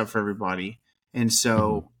screwing this up for everybody. And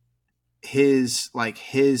so his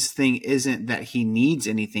thing isn't that he needs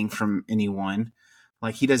anything from anyone.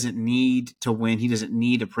 Like, he doesn't need to win. He doesn't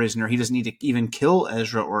need a prisoner. He doesn't need to even kill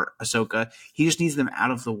Ezra or Ahsoka. He just needs them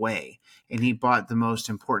out of the way. And he bought the most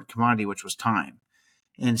important commodity, which was time.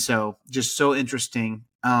 And so, just so interesting.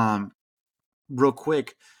 Real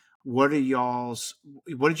quick, what did you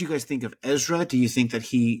guys think of Ezra? Do you think that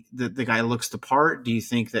the guy looks the part? Do you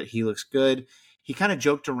think that he looks good? He kind of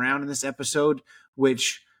joked around in this episode,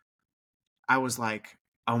 which I was like,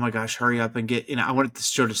 oh my gosh, hurry up and get, I wanted the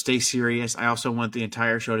show to stay serious. I also want the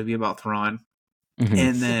entire show to be about Thrawn.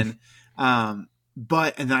 And then, and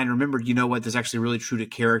then I remembered, you know what, that's actually really true to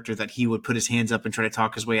character, that he would put his hands up and try to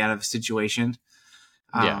talk his way out of a situation.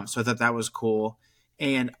 So I thought that was cool.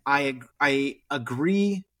 And I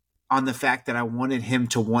agree on the fact that I wanted him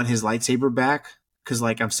to want his lightsaber back, because,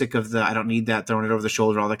 like, I'm sick of I don't need that, throwing it over the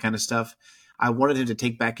shoulder, all that kind of stuff. I wanted him to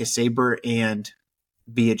take back his saber and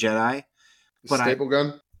be a Jedi. But staple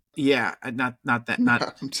gun? Yeah, not that,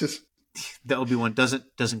 not just the Obi-Wan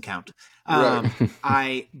doesn't count.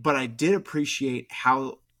 Right. But I did appreciate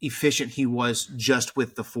how efficient he was just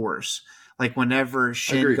with the Force. Like, whenever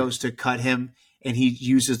Shin goes to cut him, and he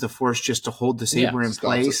uses the Force just to hold the saber in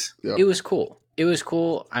place. It was cool. It was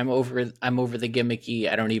cool. I'm over the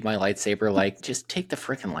gimmicky, I don't need my lightsaber. Like, just take the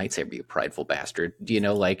freaking lightsaber, you prideful bastard. Do you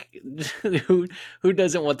know, like, who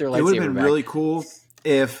doesn't want their lightsaber back? It would have been really cool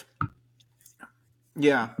if,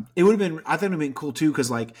 it would have been, I think it would have been cool too, because,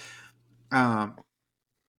 like,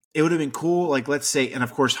 it would have been cool, like, let's say, and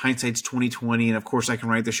of course hindsight's 2020, and of course I can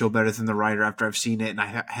write the show better than the writer after I've seen it, and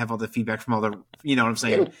I have all the feedback from all the, you know what I'm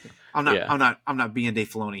saying? I'm not being Dave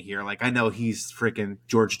Filoni here. Like, I know he's freaking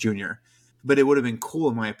George Jr., but it would have been cool,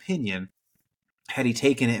 in my opinion, had he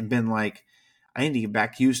taken it and been like, I need to get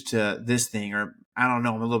back used to this thing, or I don't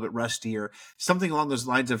know, I'm a little bit rusty, or something along those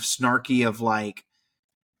lines of snarky, of like,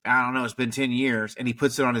 I don't know, it's been 10 years, and he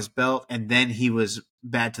puts it on his belt, and then he was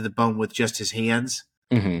bad to the bone with just his hands.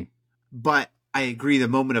 Mm-hmm. But I agree, the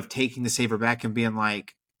moment of taking the saber back and being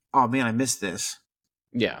like, oh man, I missed this.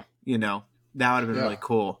 Yeah. You know, that would have been really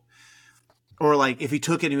cool. Or, like, if he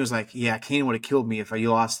took it and he was like, yeah, Kane would have killed me if I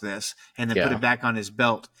lost this, and then put it back on his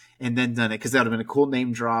belt and then done it, because that would have been a cool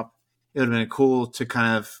name drop. It would have been cool to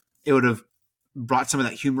kind of, it would have brought some of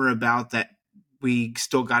that humor about that we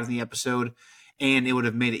still got in the episode, and it would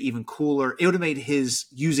have made it even cooler. It would have made his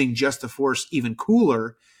using just the Force even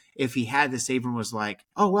cooler if he had the saber and was like,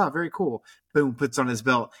 oh, wow, very cool. Boom, puts on his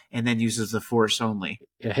belt and then uses the Force only.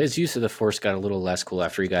 Yeah, his use of the Force got a little less cool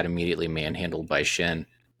after he got immediately manhandled by Shin.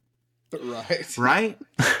 Right. Right?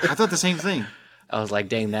 I thought the same thing. I was like,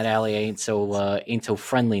 dang, that ally ain't so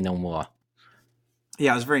friendly no more.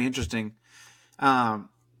 Yeah, it was very interesting.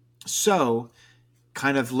 So,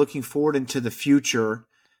 kind of looking forward into the future,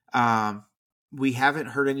 we haven't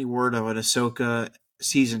heard any word of an Ahsoka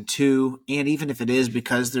season 2, and even if it is,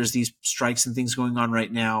 because there's these strikes and things going on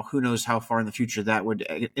right now, who knows how far in the future that would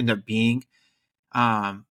end up being.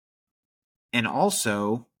 And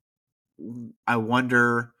also, I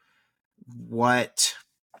wonder what,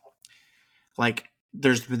 like,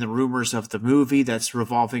 there's been the rumors of the movie that's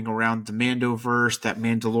revolving around the Mandoverse, that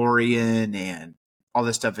Mandalorian and all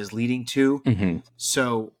this stuff is leading to. Mm-hmm.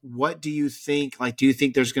 So what do you think? Like, do you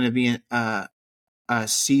think there's going to be a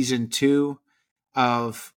season 2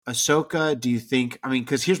 of Ahsoka? Do you think, I mean,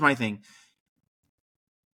 because here's my thing.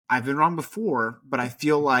 I've been wrong before, but I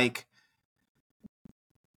feel like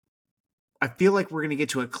we're going to get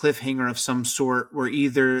to a cliffhanger of some sort where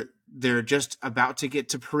either they're just about to get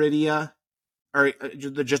to Peridia or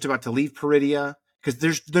they're just about to leave Peridia,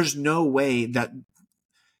 because there's no way that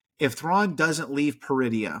if Thrawn doesn't leave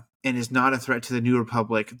Peridia and is not a threat to the New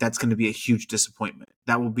Republic, that's going to be a huge disappointment.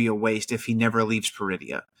 That will be a waste if he never leaves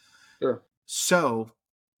Peridia. Sure. So,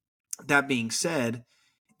 that being said,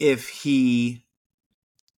 if he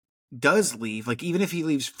does leave, like even if he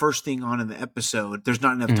leaves first thing on in the episode, there's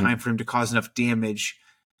not enough time for him to cause enough damage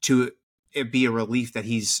to it be a relief that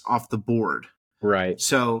he's off the board. Right.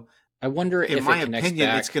 So, I wonder in if my it connects opinion,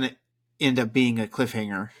 back. it's going to end up being a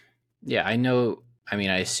cliffhanger. Yeah, I know. I mean,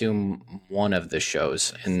 I assume one of the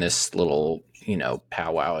shows in this little,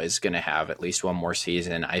 powwow is going to have at least one more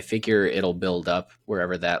season. I figure it'll build up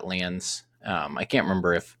wherever that lands. I can't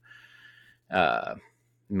remember if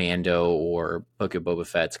Mando or Book of Boba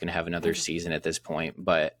Fett's going to have another season at this point,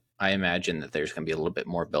 but I imagine that there's going to be a little bit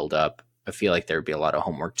more build up. I feel like there'd be a lot of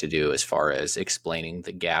homework to do as far as explaining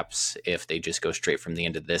the gaps if they just go straight from the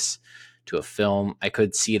end of this to a film. I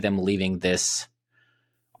could see them leaving this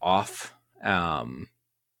off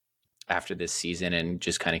after this season and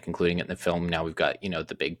just kind of concluding it in the film. Now we've got,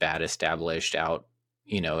 the big bad established out,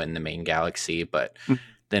 in the main galaxy, but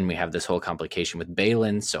then we have this whole complication with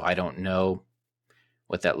Balin. So I don't know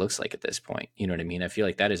what that looks like at this point. You know what I mean? I feel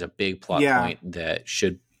like that is a big plot point that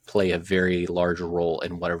should play a very large role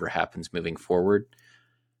in whatever happens moving forward.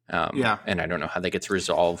 And I don't know how that gets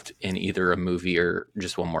resolved in either a movie or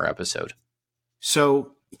just one more episode.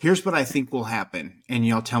 So here's what I think will happen, and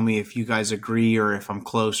y'all tell me if you guys agree or if I'm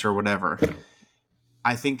close or whatever.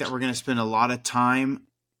 I think that we're going to spend a lot of time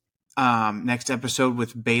next episode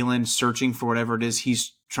with Balin searching for whatever it is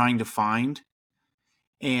he's trying to find.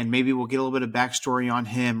 And maybe we'll get a little bit of backstory on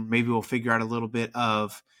him. Maybe we'll figure out a little bit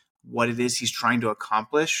of what it is he's trying to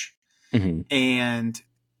accomplish. Mm-hmm. And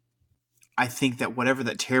I think that whatever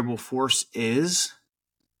that terrible force is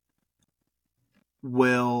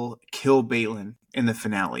will kill Balin in the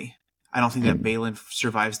finale. I don't think that Balin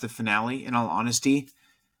survives the finale, in all honesty.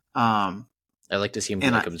 I like to see him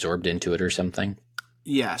get absorbed into it or something.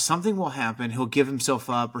 Yeah, something will happen. He'll give himself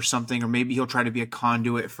up or something, or maybe he'll try to be a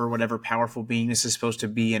conduit for whatever powerful being this is supposed to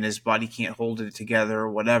be, and his body can't hold it together or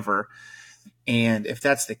whatever. And if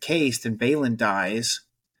that's the case, then Balin dies,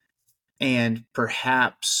 and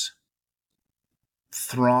perhaps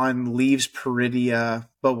Thrawn leaves Peridia,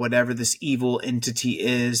 but whatever this evil entity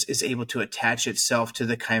is able to attach itself to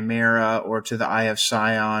the Chimera or to the Eye of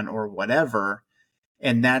Sion or whatever.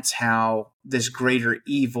 And that's how this greater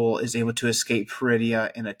evil is able to escape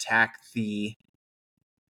Peridia and attack the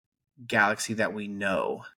galaxy that we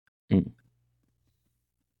know.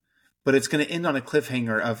 But it's going to end on a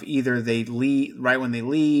cliffhanger of either they leave right when they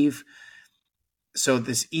leave. So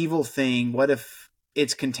this evil thing, what if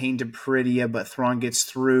it's contained to Peridia, but Thrawn gets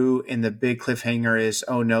through, and the big cliffhanger is,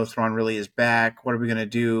 oh no, Thrawn really is back. What are we going to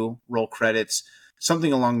do? Roll credits.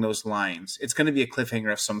 Something along those lines. It's going to be a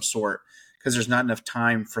cliffhanger of some sort, because there's not enough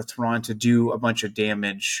time for Thrawn to do a bunch of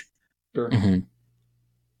damage. Sure. Mm-hmm.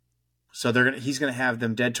 So he's going to have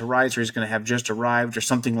them dead to rights, or he's going to have just arrived, or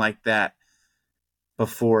something like that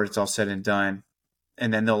before it's all said and done.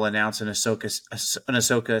 And then they'll announce an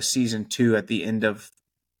Ahsoka season 2 at the end of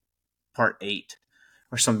part 8,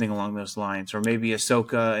 or something along those lines. Or maybe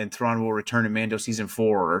Ahsoka and Thrawn will return in Mando season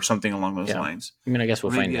 4, or something along those lines. I mean, I guess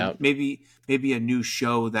we'll find out. Maybe a new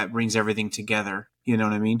show that brings everything together. You know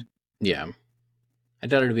what I mean? Yeah. I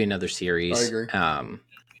doubt it'll be another series. I agree. I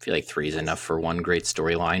feel like 3 is enough for one great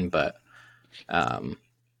storyline, but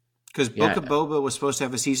because Book of Boba was supposed to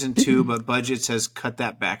have a season 2, but budgets has cut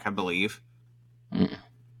that back, I believe.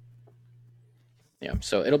 Yeah,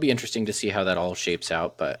 so it'll be interesting to see how that all shapes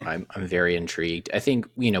out, but I'm very intrigued. I think,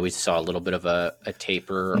 we saw a little bit of a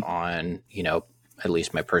taper on, at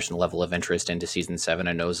least my personal level of interest into season 7.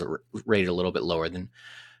 I know it's rated a little bit lower than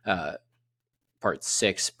part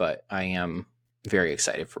 6, but I am very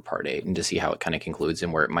excited for part 8 and to see how it kind of concludes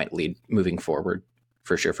and where it might lead moving forward.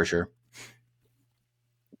 For sure.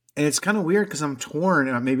 And it's kind of weird because I'm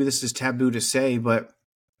torn. Maybe this is taboo to say, but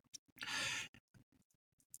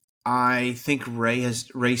I think Ray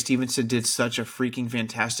Stevenson did such a freaking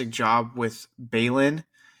fantastic job with Balin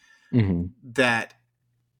that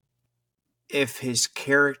if his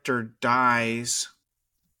character dies,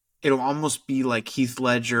 it'll almost be like Heath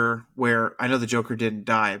Ledger, where I know the Joker didn't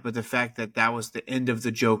die, but the fact that was the end of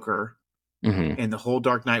the Joker and the whole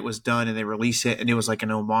Dark Knight was done and they release it and it was like an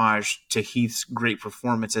homage to Heath's great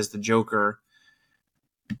performance as the Joker.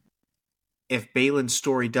 If Balin's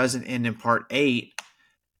story doesn't end in part 8,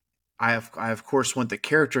 I of course want the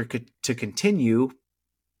character to continue,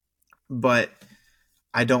 but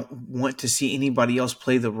I don't want to see anybody else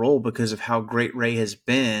play the role because of how great Ray has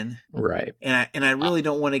been. Right. And I really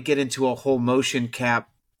don't want to get into a whole motion cap,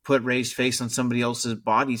 put Ray's face on somebody else's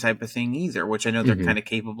body type of thing either, which I know they're kind of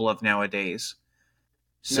capable of nowadays.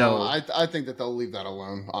 So no, I think that they'll leave that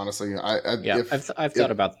alone. Honestly, I've thought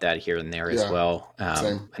about that here and there as well,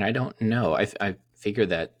 and I don't know. I figure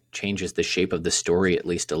that changes the shape of the story at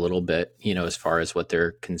least a little bit, as far as what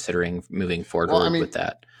they're considering moving forward with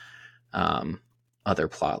that other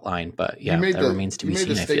plot line. But that remains to be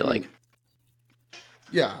seen, I feel like.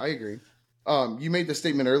 Yeah, I agree. You made the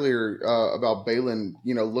statement earlier about Balin,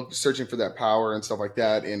 searching for that power and stuff like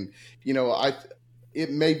that. And, it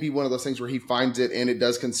may be one of those things where he finds it and it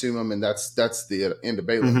does consume him. And that's the end of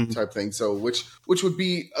Balin type thing. So, which would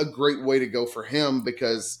be a great way to go for him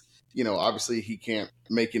because, obviously he can't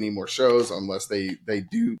make any more shows unless they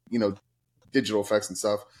do, digital effects and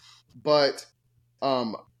stuff. But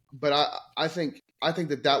I think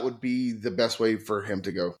that would be the best way for him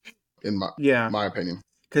to go in my opinion.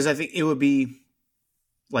 Because I think it would be,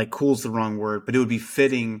 like, cool's the wrong word, but it would be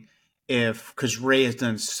fitting because Ray has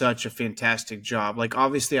done such a fantastic job. Like,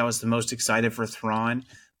 obviously I was the most excited for Thrawn,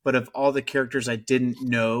 but of all the characters I didn't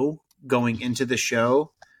know going into the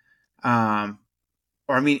show, even,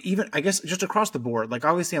 I guess, just across the board, like,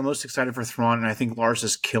 obviously I'm most excited for Thrawn, and I think Lars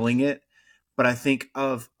is killing it. But I think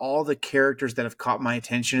of all the characters that have caught my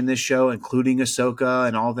attention in this show, including Ahsoka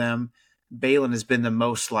and all them, Balin has been the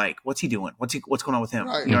most like, what's he doing? What's going on with him?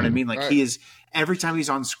 Right. You know what I mean? Like, he is, every time he's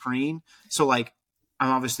on screen. So, like, I'm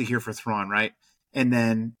obviously here for Thrawn, right? And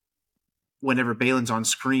then whenever Balin's on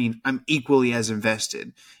screen, I'm equally as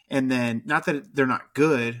invested. And then, not that they're not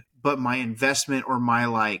good, but my investment or my,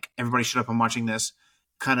 like, everybody shut up, I'm watching this,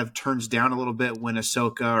 kind of turns down a little bit when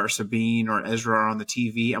Ahsoka or Sabine or Ezra are on the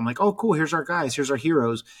TV. I'm like, oh, cool, here's our guys, here's our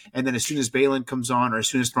heroes. And then as soon as Balin comes on or as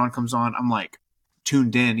soon as Thrawn comes on, I'm like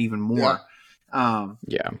tuned in even more. But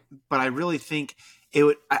I really think it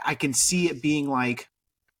would, I can see it being like,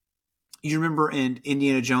 you remember in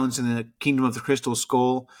Indiana Jones and the Kingdom of the Crystal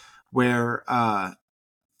Skull where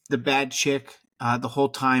the bad chick the whole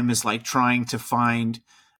time is like trying to find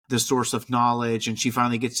the source of knowledge, and she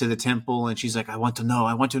finally gets to the temple and she's like, I want to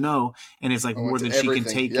know. And it's like more than she can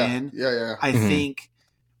take in. I think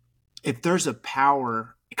if there's a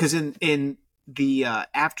power, because in the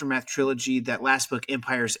Aftermath trilogy, that last book,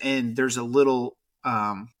 Empire's End, there's a little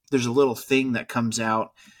thing that comes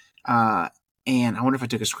out. And I wonder if I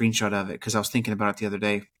took a screenshot of it because I was thinking about it the other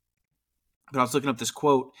day. But I was looking up this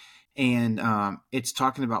quote, and it's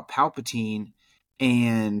talking about Palpatine,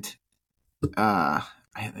 and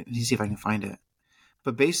let me see if I can find it.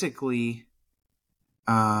 But basically,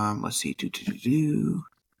 let's see.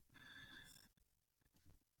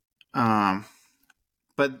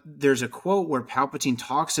 But there's a quote where Palpatine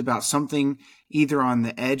talks about something either on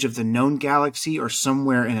the edge of the known galaxy or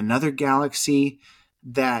somewhere in another galaxy,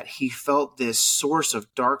 that he felt this source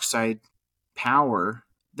of dark side power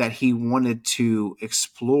that he wanted to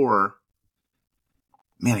explore.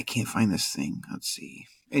 Man, I can't find this thing. Let's see.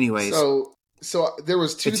 Anyways. So there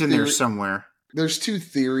was two. It's in there somewhere. There's two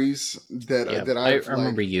theories that I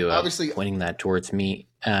remember you obviously pointing that towards me.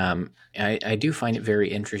 I do find it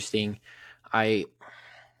very interesting.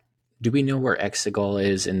 Do we know where Exegol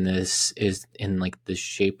is in this? Is in like the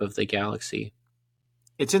shape of the galaxy?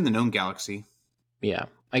 It's in the known galaxy. Yeah,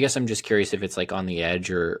 I guess I'm just curious if it's like on the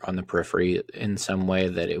edge or on the periphery in some way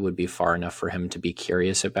that it would be far enough for him to be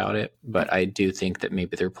curious about it. But I do think that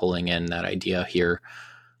maybe they're pulling in that idea here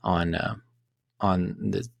on the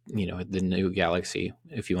the new galaxy.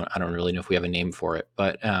 If you want, I don't really know if we have a name for it,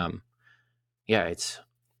 but it's,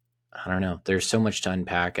 I don't know. There's so much to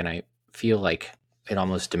unpack, and I feel like it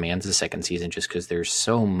almost demands a second season just because there's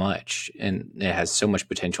so much and it has so much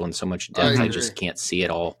potential and so much depth. I just can't see it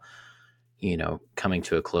all, coming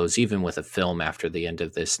to a close, even with a film after the end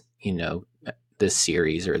of this, this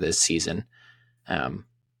series or this season. Man,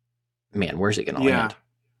 where's it going to land?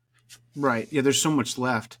 Right. Yeah, there's so much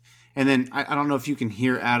left. And then I don't know if you can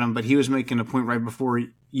hear Adam, but he was making a point right before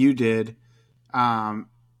you did.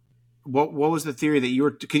 What was the theory that you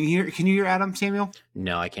were? Can you hear Adam, Samuel?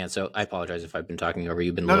 No, I can't. So I apologize if I've been talking over.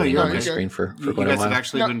 You've been loading on my screen for quite a while. You guys have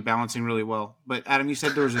actually been balancing really well. But Adam, you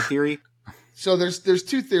said there was a theory. So there's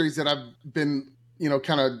two theories that I've been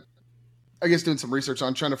kind of, I guess, doing some research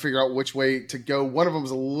on, trying to figure out which way to go. One of them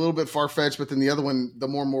was a little bit far-fetched, but then the other one, the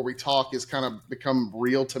more and more we talk, is kind of become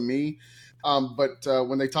real to me. But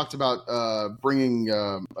when they talked about bringing,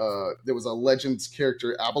 there was a Legends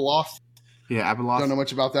character, Abeloth. Yeah, Abeloth. Don't know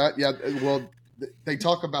much about that. Yeah, well, they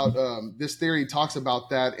talk about this theory talks about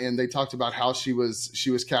that, and they talked about how she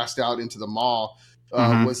was cast out into the Maw,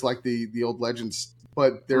 was like the old Legends.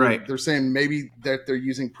 But they're saying maybe that they're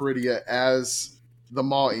using Peridia as the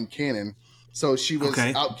Maw in canon. So she was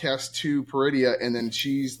outcast to Peridia, and then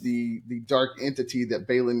she's the dark entity that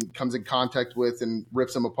Balin comes in contact with and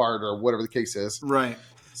rips them apart, or whatever the case is. Right.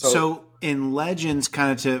 So in Legends,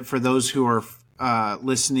 kind of for those who are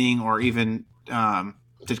listening, or even to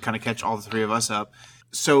kind of catch all the three of us up.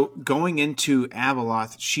 So going into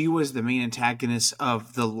Abeloth, she was the main antagonist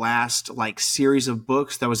of the last series of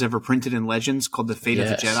books that was ever printed in Legends, called The Fate of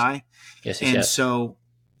the Jedi. Yes. So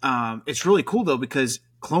it's really cool though, because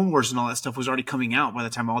Clone Wars and all that stuff was already coming out by the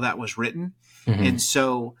time all that was written. Mm-hmm. And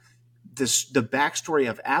so the backstory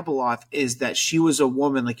of Abeloth is that she was a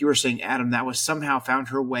woman, like you were saying, Adam, that was somehow found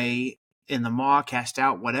her way in the Maw, cast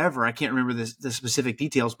out, whatever. I can't remember the specific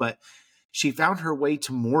details, but she found her way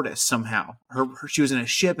to Mortis somehow. She was in a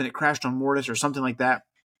ship and it crashed on Mortis or something like that.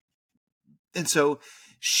 And so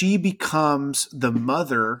she becomes the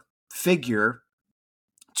mother figure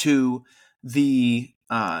to the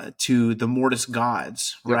Mortis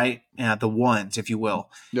gods, right? The ones, if you will.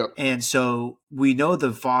 Yep. And so we know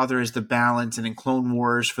the father is the balance. And in Clone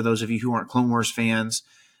Wars, for those of you who aren't Clone Wars fans,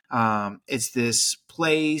 it's this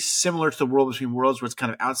place similar to the World Between Worlds, where it's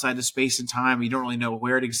kind of outside of space and time. You don't really know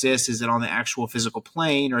where it exists. Is it on the actual physical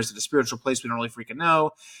plane, or is it a spiritual place? We don't really freaking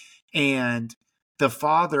know. And the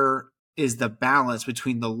father is the balance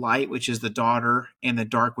between the light, which is the daughter, and the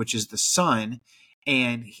dark, which is the son.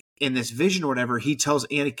 And in this vision or whatever, he tells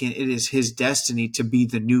Anakin it is his destiny to be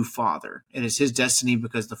the new father. It is his destiny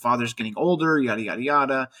because the father's getting older, yada, yada,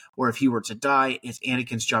 yada. Or if he were to die, it's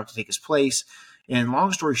Anakin's job to take his place. And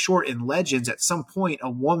long story short, in Legends, at some point, a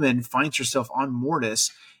woman finds herself on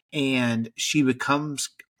Mortis, and she becomes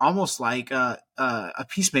almost like a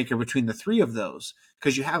peacemaker between the three of those,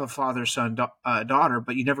 because you have a father, son, daughter,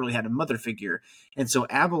 but you never really had a mother figure. And so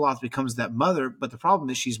Abeloth becomes that mother, but the problem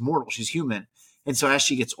is she's mortal, she's human. And so as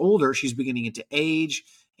she gets older, she's beginning into age,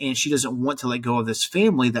 and she doesn't want to let go of this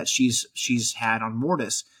family that she's had on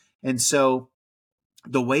Mortis. And so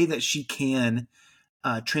the way that she can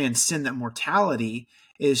transcend that mortality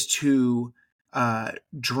is to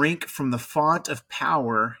drink from the font of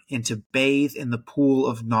power and to bathe in the pool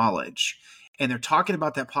of knowledge. And they're talking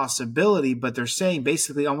about that possibility, but they're saying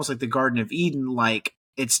basically almost like the Garden of Eden, like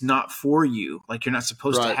it's not for you, like you're not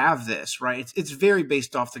supposed to have this, right? It's very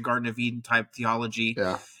based off the Garden of Eden type theology.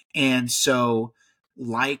 Yeah. And so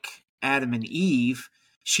like Adam and Eve,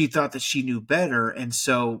 she thought that she knew better. And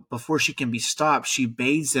so before she can be stopped, she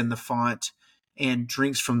bathes in the font and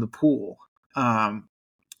drinks from the pool,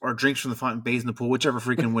 or drinks from the font and bathes in the pool, whichever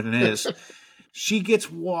freaking one it is. She gets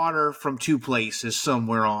water from two places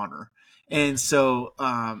somewhere on her. And so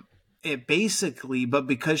it basically, but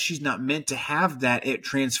because she's not meant to have that, it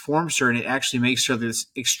transforms her, and it actually makes her this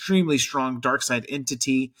extremely strong dark side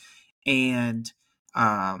entity. And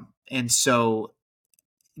so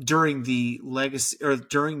during the legacy, or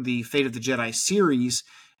during the Fate of the Jedi series,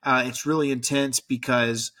 it's really intense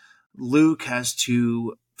because Luke has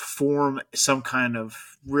to form some kind of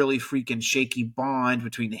really freaking shaky bond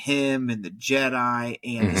between him and the Jedi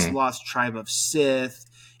and this lost tribe of Sith,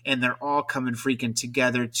 and they're all coming freaking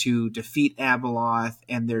together to defeat Abeloth.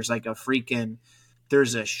 And there's like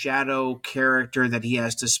there's a shadow character that he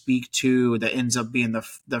has to speak to that ends up being the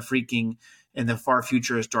freaking, in the far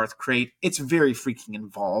future, is Darth Krayt. It's very freaking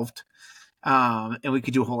involved. And we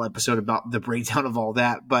could do a whole episode about the breakdown of all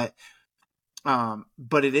that, but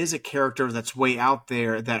it is a character that's way out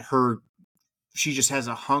there, that she just has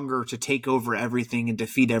a hunger to take over everything and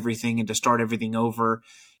defeat everything and to start everything over,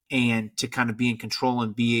 and to kind of be in control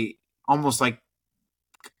and be almost kind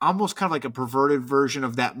of like a perverted version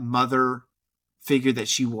of that mother figured that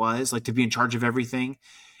she was, like to be in charge of everything.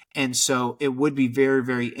 And so it would be very,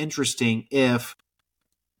 very interesting if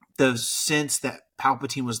the sense that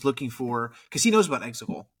Palpatine was looking for, because he knows about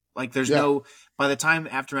Exegol. Like there's no, by the time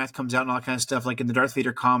Aftermath comes out and all that kind of stuff, like in the Darth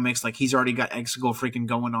Vader comics, like he's already got Exegol freaking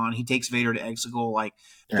going on. He takes Vader to Exegol. Like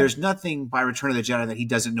there's nothing by Return of the Jedi that he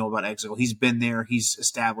doesn't know about Exegol. He's been there. He's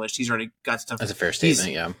established. He's already got stuff. That's a fair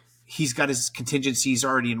statement. He's got his contingencies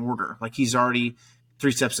already in order. Like he's already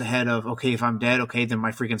 3 steps ahead of, okay, if I'm dead, okay, then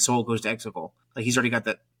my freaking soul goes to Exegol. Like he's already got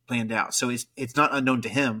that planned out. So it's not unknown to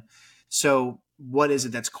him. So what is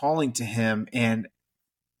it that's calling to him? And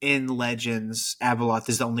in Legends, Abeloth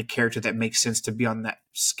is the only character that makes sense to be on that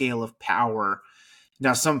scale of power.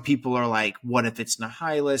 Now, some people are like, what if it's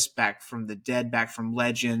Nihilus, back from the dead, back from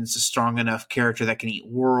Legends, a strong enough character that can eat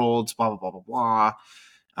worlds, blah, blah, blah, blah,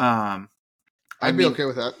 blah. I'd be okay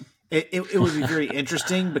with that. It would be very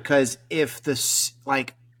interesting because if this,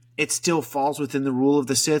 like, it still falls within the rule of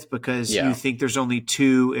the Sith because you think there's only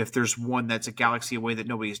 2 if there's one that's a galaxy away that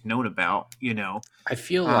nobody's known about, you know. I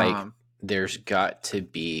feel like there's got to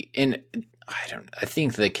be, and I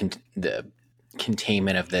think the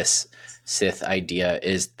containment of this Sith idea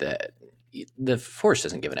is that the Force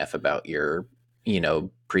doesn't give an F about your,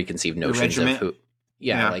 preconceived notions of who.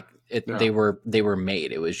 They were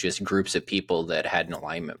made. It was just groups of people that had an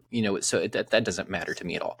alignment, so that doesn't matter to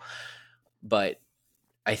me at all. But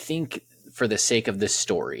I think for the sake of this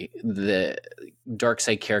story, the dark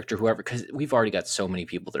side character, whoever, because we've already got so many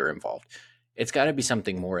people that are involved, it's got to be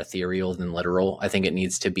something more ethereal than literal. I think it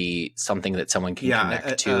needs to be something that someone can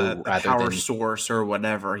connect to, a power source or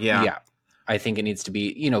whatever. Yeah. I think it needs to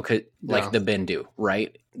be, like the Bendu,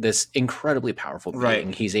 right? This incredibly powerful being.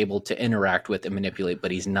 Right. He's able to interact with and manipulate,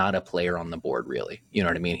 but he's not a player on the board, really. You know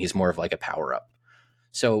what I mean? He's more of like a power up.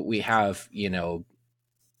 So we have,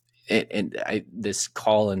 this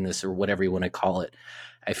call in this, or whatever you want to call it.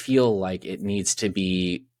 I feel like it needs to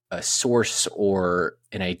be a source or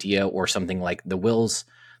an idea or something like the wills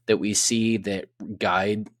that we see that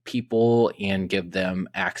guide people and give them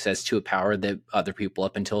access to a power that other people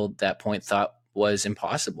up until that point thought was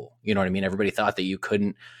impossible. You know what I mean? Everybody thought that you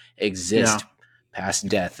couldn't exist past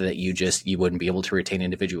death, that you wouldn't be able to retain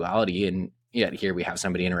individuality. And yet here we have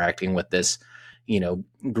somebody interacting with this,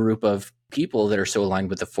 group of people that are so aligned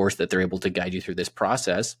with the Force that they're able to guide you through this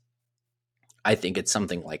process. I think it's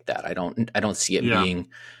something like that. I don't see it being,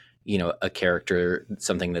 a character,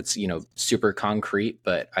 something that's, super concrete,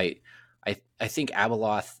 but I think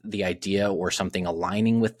Abeloth, the idea or something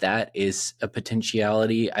aligning with that is a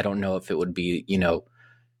potentiality. I don't know if it would be,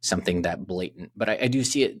 something that blatant, but I do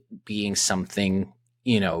see it being something,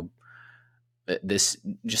 this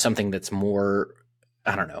just something that's more,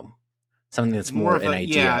 I don't know, something that's more an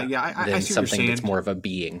idea than something that's more of a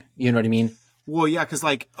being. You know what I mean? Well, yeah, because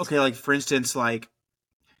for instance, like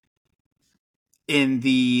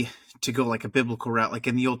to go like a biblical route, like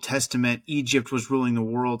in the Old Testament, Egypt was ruling the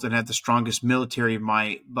world and had the strongest military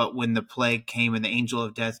might. But when the plague came and the angel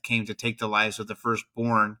of death came to take the lives of the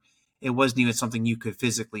firstborn, it wasn't even something you could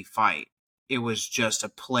physically fight. It was just a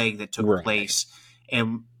plague that took place.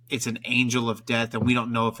 And it's an angel of death. And we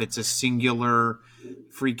don't know if it's a singular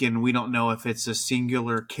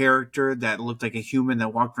character that looked like a human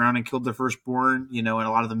that walked around and killed the firstborn. In a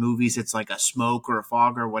lot of the movies, it's like a smoke or a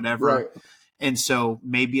fog or whatever. Right. And so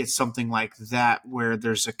maybe it's something like that where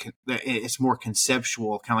it's more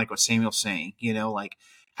conceptual, kind of like what Samuel's saying, like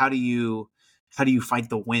how do you fight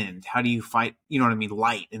the wind? How do you fight,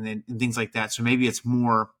 light and things like that. So maybe it's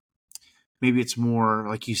more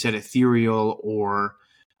like you said, ethereal or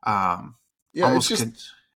almost a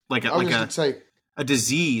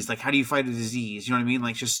disease. Like how do you fight a disease? You know what I mean?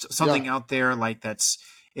 Like just something out there like that's,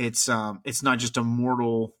 it's not just a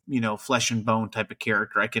mortal, flesh and bone type of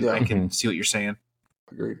character. I can see what you're saying.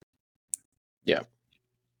 Agreed. Yeah.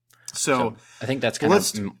 So I think that's kind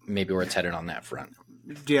of maybe where it's headed on that front.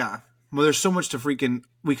 Yeah. Well, there's so much to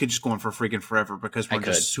we could just go on for freaking forever because we're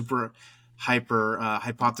just super hyper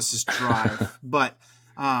hypothesis drive. But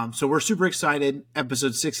so we're super excited.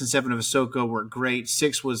 Episode 6 and 7 of Ahsoka were great.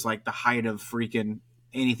 6 was like the height of freaking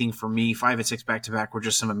anything for me. 5 and 6 back to back were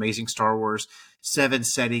just some amazing Star Wars. 7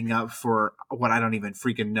 setting up for what I don't even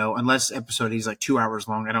freaking know. Unless episode is like 2 hours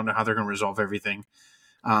long, I don't know how they're going to resolve everything.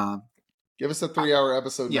 Give us a 3-hour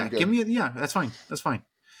episode. Yeah, that's fine. That's fine.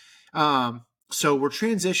 So we're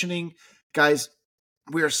transitioning, guys.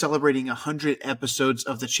 We are celebrating 100 episodes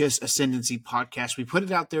of the Chiss Ascendancy podcast. We put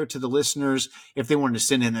it out there to the listeners if they wanted to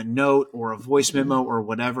send in a note or a voice memo or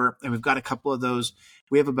whatever. And we've got a couple of those.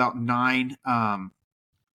 We have about 9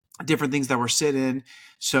 different things that we're sitting in.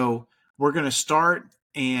 So we're going to start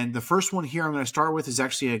And the first one here I'm going to start with is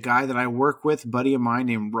actually a guy that I work with, a buddy of mine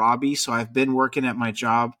named Robbie. So I've been working at my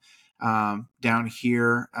job down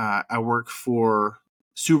here. I work for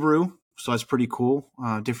Subaru, so that's pretty cool.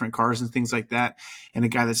 Different cars and things like that. And a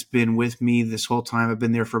guy that's been with me this whole time, I've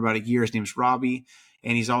been there for about a year. His name's Robbie.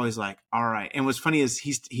 And he's always like, all right. And what's funny is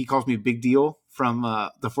he calls me Big Deal from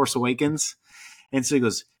The Force Awakens. And so he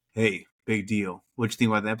goes, hey, Big Deal, what'd you think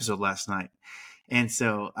about the episode last night? And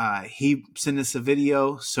so he sent us a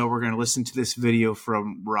video. So we're going to listen to this video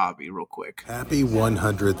from Robbie real quick. Happy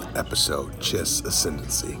 100th episode, Chiss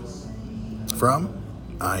Ascendancy. From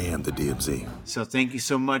I Am the DMZ. So thank you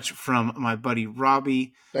so much from my buddy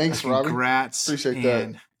Robbie. Thanks, Robbie. Congrats. Appreciate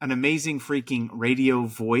and that. An amazing freaking radio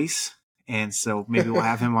voice. And so maybe we'll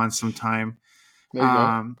have him on sometime. There you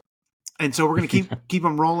go. And so we're going to keep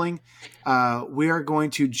them rolling. We are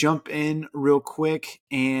going to jump in real quick.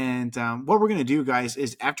 And what we're going to do, guys,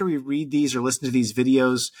 is after we read these or listen to these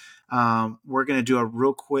videos, we're going to do a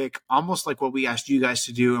real quick, almost like what we asked you guys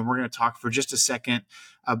to do. And we're going to talk for just a second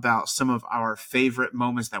about some of our favorite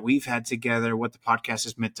moments that we've had together, what the podcast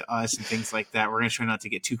has meant to us and things like that. We're going to try not to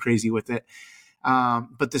get too crazy with it.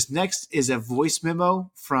 But this next is a voice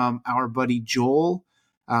memo from our buddy Joel,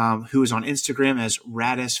 who is on Instagram as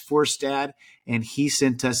Radis Forstad, and he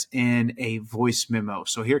sent us in a voice memo.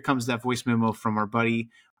 So here comes that voice memo from our buddy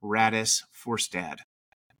Radis Forstad.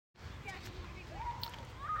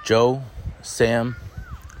 Joe, Sam,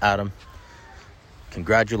 Adam,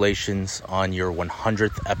 congratulations on your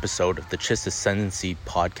 100th episode of the Chiss Ascendancy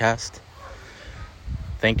podcast.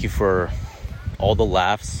 Thank you for all the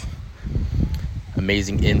laughs,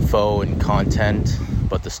 amazing info and content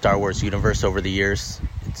about the Star Wars universe over the years.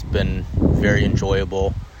 It's been very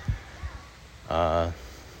enjoyable.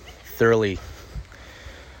 Thoroughly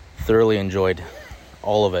enjoyed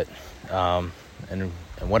all of it. And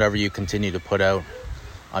whatever you continue to put out,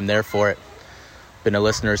 I'm there for it. Been a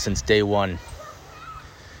listener since day one.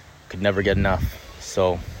 Could never get enough.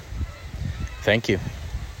 So, thank you.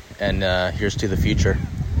 And here's to the future.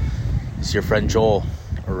 It's your friend Joel,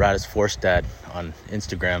 or Radis Forstad on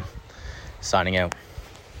Instagram, signing out.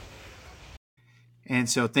 And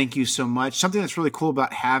so thank you so much. Something that's really cool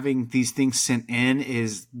about having these things sent in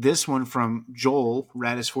is this one from Joel,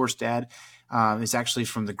 Radis Forstad, is actually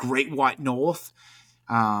from the Great White North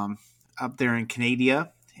up there in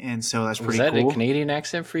Canada. And so that's pretty cool. Was that a Canadian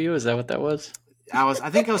accent for you? Is that what that was? I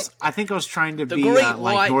think I was trying to be Great like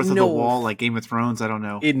White north of the North. wall, like Game of Thrones. I don't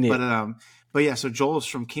know. Isn't it? But yeah, so Joel's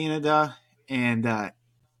from Canada and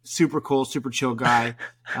super cool, super chill guy.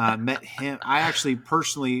 Met him. I actually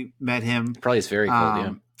personally met him. Probably is very cool,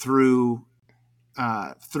 yeah. Through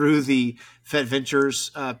the Fet Ventures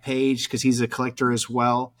page, because he's a collector as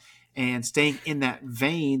well. And staying in that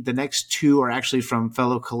vein, the next two are actually from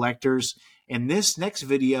fellow collectors. And this next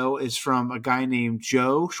video is from a guy named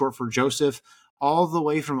Joe, short for Joseph, all the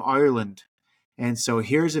way from Ireland. And so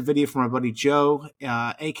here's a video from our buddy Joe,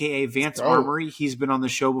 a.k.a. Vance Armory. He's been on the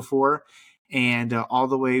show before. And all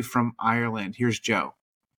the way from Ireland. Here's Joe.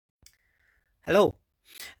 Hello,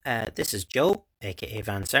 this is Joe, aka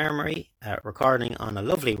Vance Armory, recording on a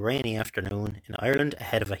lovely rainy afternoon in Ireland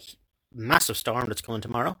ahead of a massive storm that's coming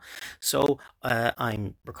tomorrow. So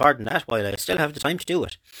I'm recording that while I still have the time to do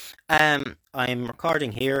it. I'm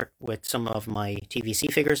recording here with some of my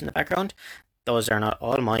TVC figures in the background. Those are not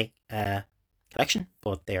all my collection,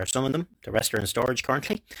 but they are some of them. The rest are in storage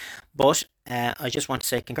currently. But I just want to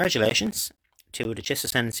say congratulations to the Chiss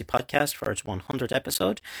Ascendancy podcast for its 100th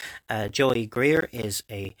episode. Joey Greer is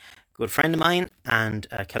a good friend of mine and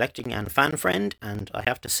a collecting and fan friend, and I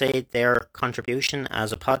have to say their contribution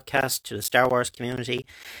as a podcast to the Star Wars community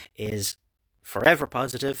is forever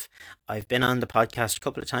positive. I've been on the podcast a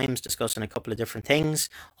couple of times discussing a couple of different things.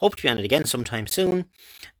 Hope to be on it again sometime soon.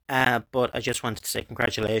 But I just wanted to say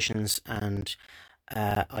congratulations, and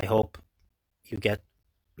I hope you get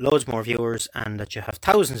loads more viewers and that you have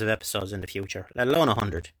thousands of episodes in the future, let alone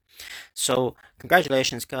 100. So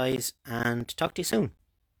congratulations, guys, and talk to you soon.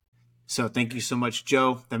 So thank you so much,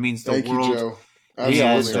 Joe. That means the Thank world. you, Joe. We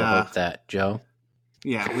Absolutely. also hope that, Joe.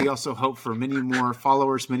 Yeah, we also hope for many more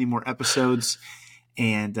followers, many more episodes.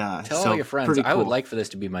 And Tell all your friends. I would like for this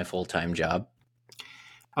to be my full-time job.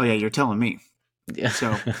 Oh, yeah, you're telling me. Yeah.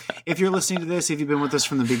 So if you're listening to this, if you've been with us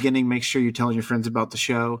from the beginning, make sure you're telling your friends about the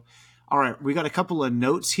show. All right, we got a couple of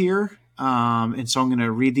notes here, and so I'm going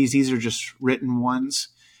to read these. These are just written ones.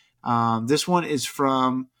 This one is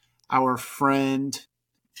from our friend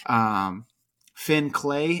Finn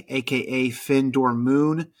Clay, a.k.a. Finn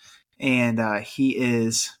Moon, and he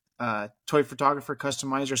is toy photographer,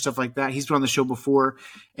 customizer, stuff like that. He's been on the show before,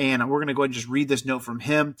 and we're going to go ahead and just read this note from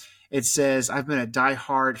him. It says, I've been a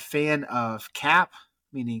diehard fan of CAP,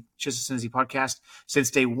 meaning Chiss Ascendancy podcast,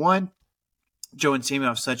 since day one. Joe and Samuel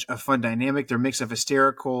have such a fun dynamic. Their mix of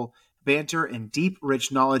hysterical banter and deep,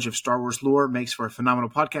 rich knowledge of Star Wars lore makes for a phenomenal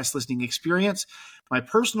podcast listening experience. My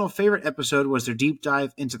personal favorite episode was their deep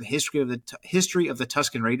dive into the history of the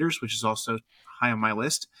Tusken Raiders, which is also high on my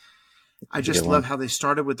list. I just love how they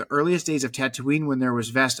started with the earliest days of Tatooine when there was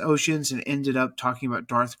vast oceans and ended up talking about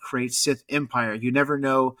Darth Krayt's Sith Empire. You never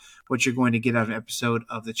know what you're going to get out of an episode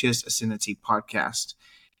of the Chiss Ascendancy podcast.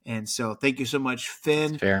 And so thank you so much,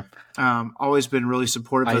 Finn. That's fair. Always been really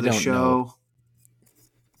supportive of the show. Know.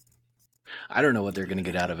 I don't know what they're going to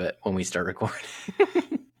get out of it when we start recording.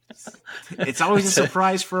 It's always a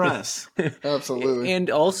surprise for us. Absolutely. And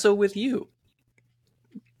also with you.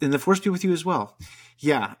 And the Force be with you as well.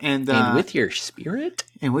 Yeah. And with your spirit?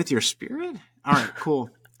 And with your spirit? All right, cool.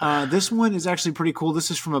 This one is actually pretty cool. This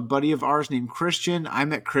is from a buddy of ours named Christian. I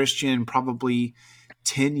met Christian probably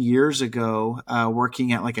 10 years ago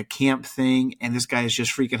working at like a camp thing, and this guy is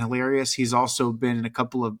just freaking hilarious. He's also been in a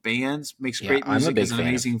couple of bands, makes great music, has an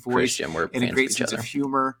amazing voice, and a great sense of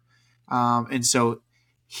humor. And so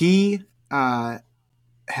he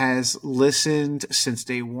has listened since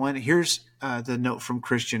day one. Here's the note from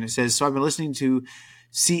Christian. It says, so I've been listening to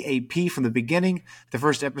CAP from the beginning. The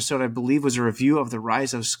first episode, I believe, was a review of The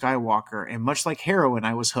Rise of Skywalker, and much like heroin,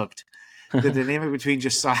 I was hooked. The dynamic between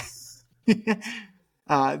Josiah...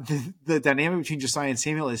 the dynamic between Josiah and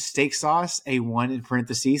Samuel is steak sauce, A1 in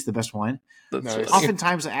parentheses, the best one. Nice.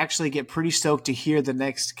 Oftentimes, I actually get pretty stoked to hear the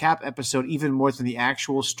next Cap episode even more than the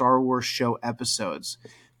actual Star Wars show episodes.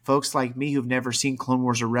 Folks like me who've never seen Clone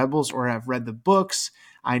Wars or Rebels or have read the books,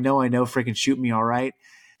 I know, freaking shoot me all right,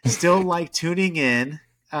 still like tuning in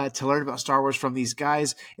to learn about Star Wars from these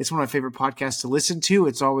guys. It's one of my favorite podcasts to listen to.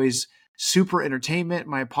 It's always super entertainment.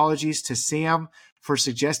 My apologies to Sam for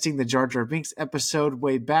suggesting the Jar Jar Binks episode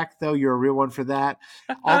way back, though. You're a real one for that.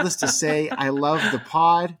 All this to say, I love the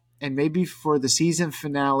pod, and maybe for the season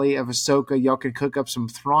finale of Ahsoka, y'all can cook up some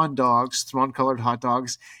Thrawn-colored hot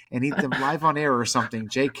dogs, and eat them live on air or something.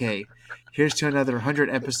 JK, here's to another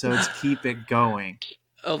 100 episodes. Keep it going.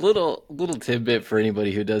 A little tidbit for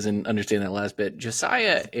anybody who doesn't understand that last bit.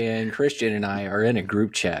 Josiah and Christian and I are in a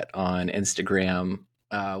group chat on Instagram.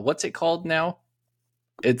 What's it called now?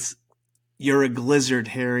 You're a Glizzard,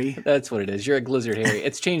 Harry. That's what it is. You're a Glizzard, Harry.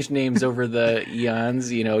 It's changed names over the eons,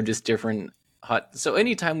 just different hot. So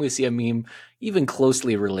anytime we see a meme, even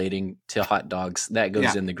closely relating to hot dogs, that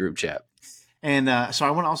goes in the group chat. And so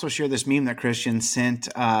I want to also share this meme that Christian sent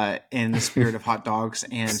in the spirit of hot dogs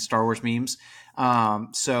and Star Wars memes.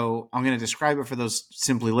 So I'm going to describe it for those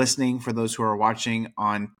simply listening. For those who are watching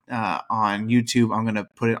on YouTube, I'm going to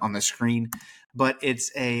put it on the screen. But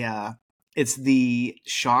it's the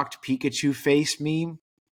shocked Pikachu face meme.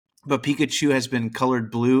 But Pikachu has been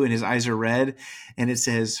colored blue and his eyes are red. And it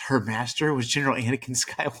says, her master was General Anakin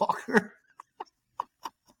Skywalker.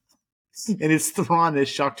 And it's Thrawn as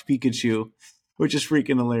shocked Pikachu, which is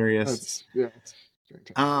freaking hilarious.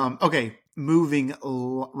 Okay, moving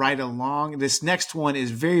right along. This next one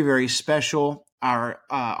is very, very special.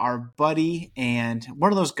 Our buddy and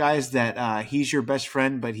one of those guys that he's your best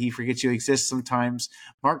friend, but he forgets you exist sometimes.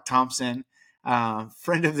 Mark Thompson,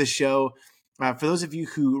 friend of the show. For those of you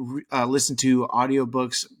who listen to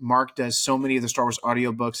audiobooks, Mark does so many of the Star Wars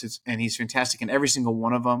audiobooks, and he's fantastic in every single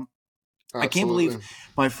one of them. Absolutely. I can't believe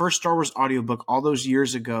my first Star Wars audiobook all those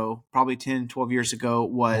years ago, probably 10, 12 years ago,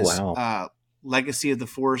 was Legacy of the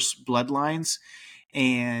Force Bloodlines.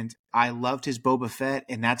 And I loved his Boba Fett,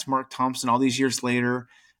 and that's Mark Thompson. All these years later,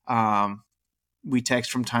 we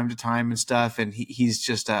text from time to time and stuff, and he's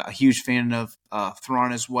just a huge fan of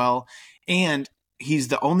Thrawn as well. And he's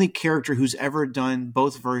the only character who's ever done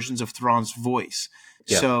both versions of Thrawn's voice.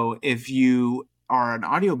 Yeah. So if you are an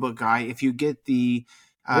audiobook guy, if you get the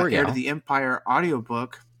Heir to the Empire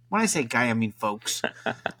audiobook, when I say guy, I mean folks.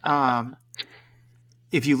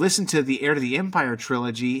 If you listen to the Heir to the Empire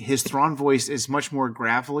trilogy, his Thrawn voice is much more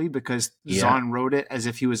gravelly because Zahn wrote it as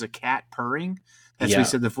if he was a cat purring. That's what he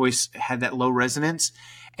said. The voice had that low resonance.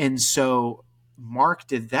 And so Mark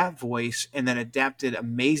did that voice and then adapted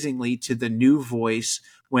amazingly to the new voice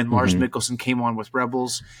when Lars Mikkelsen came on with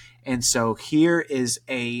Rebels. And so here is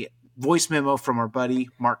a voice memo from our buddy,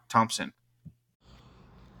 Mark Thompson.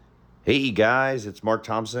 Hey guys, it's Mark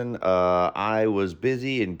Thompson. I was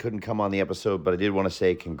busy and couldn't come on the episode, but I did want to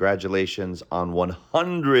say congratulations on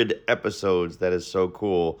 100 episodes. That is so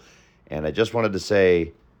cool. And I just wanted to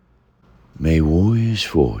say, may warrior's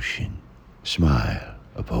fortune smile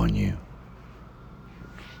upon you.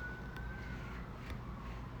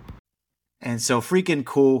 And so freaking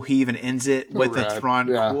cool. He even ends it with a Thrawn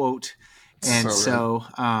quote. And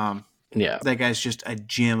that guy's just a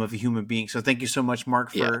gem of a human being. So thank you so much,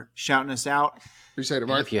 Mark, for shouting us out. Appreciate it,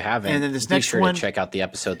 Mark. If you haven't, and then this be next sure one, to check out the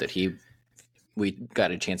episode that we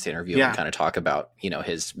got a chance to interview and kind of talk about,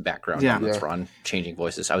 his background on the Thrawn changing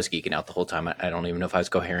voices. I was geeking out the whole time. I don't even know if I was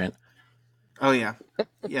coherent. Oh yeah.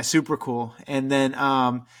 Yeah. Super cool. And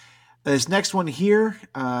then, this next one here,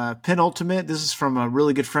 penultimate. This is from a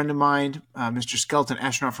really good friend of mine, Mr. Skeleton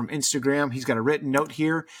Astronaut from Instagram. He's got a written note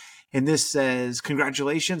here. And this says,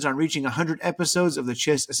 congratulations on reaching 100 episodes of the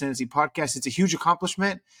Chiss Ascendancy podcast. It's a huge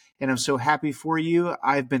accomplishment, and I'm so happy for you.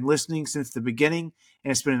 I've been listening since the beginning, and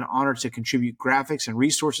it's been an honor to contribute graphics and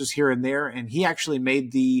resources here and there. And he actually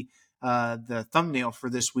made the thumbnail for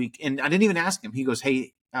this week. And I didn't even ask him. He goes,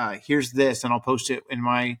 hey, here's this, and I'll post it in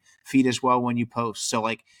my feed as well when you post. So,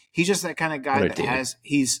 like, he's just that kind of guy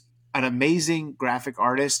he's an amazing graphic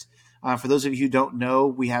artist. For those of you who don't know,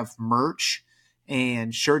 we have merch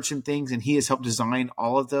and shirts and things, and he has helped design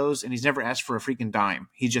all of those, and he's never asked for a freaking dime.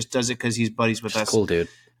 He just does it because he's buddies with us. Cool, dude.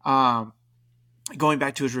 Going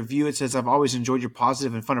back to his review, it says, I've always enjoyed your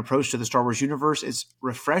positive and fun approach to the Star Wars universe. It's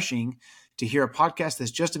refreshing to hear a podcast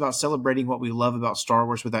that's just about celebrating what we love about Star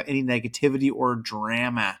Wars without any negativity or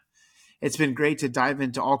drama. It's been great to dive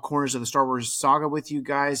into all corners of the Star Wars saga with you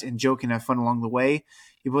guys and joke and have fun along the way.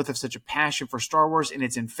 You both have such a passion for Star Wars, and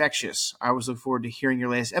it's infectious. I always look forward to hearing your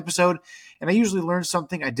latest episode, and I usually learn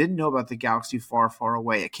something I didn't know about the galaxy far, far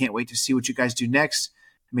away. I can't wait to see what you guys do next.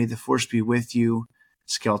 May the Force be with you,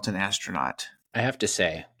 Skeleton Astronaut. I have to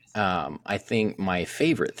say, I think my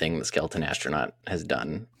favorite thing the Skeleton Astronaut has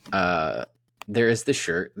done, there is this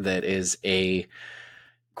shirt that is a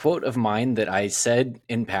quote of mine that I said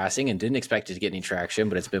in passing and didn't expect it to get any traction,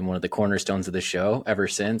 but it's been one of the cornerstones of the show ever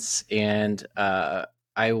since. And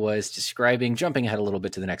I was describing, jumping ahead a little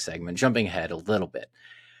bit,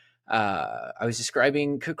 I was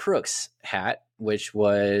describing Crook's hat, which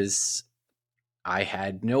was, I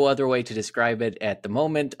had no other way to describe it at the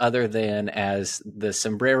moment other than as the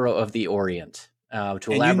sombrero of the Orient. To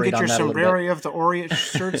elaborate on that a little bit. You can get your sombrero of the Orient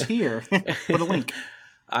shirts here. Put a link.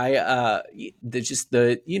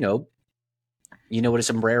 You know what a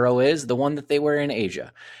sombrero is? The one that they wear in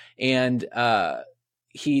Asia. And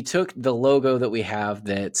he took the logo that we have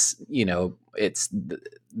that's, it's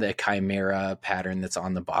the Chimera pattern that's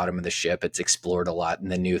on the bottom of the ship. It's explored a lot in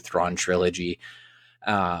the new Thrawn trilogy.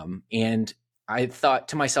 And I thought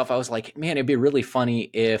to myself, I was like, man, it'd be really funny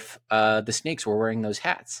if the snakes were wearing those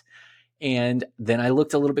hats. And then I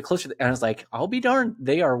looked a little bit closer and I was like, I'll be darned,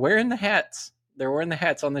 they are wearing the hats. They're wearing the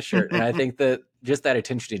hats on the shirt. And I think that just that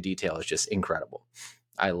attention to detail is just incredible.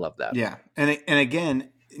 I love that. Yeah. And again,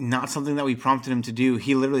 not something that we prompted him to do.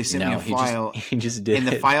 He literally sent me a file. He just did. And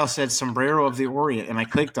the file said Sombrero of the Orient. And I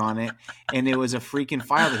clicked on it. And it was a freaking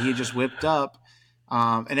file that he had just whipped up.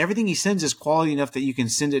 And everything he sends is quality enough that you can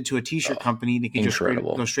send it to a t-shirt company and it can just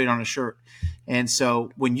go straight on a shirt. And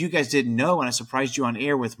so when you guys didn't know, and I surprised you on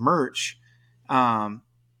air with merch, one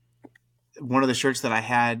of the shirts that I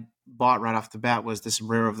had bought right off the bat was the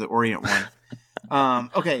Sombrero of the Orient one.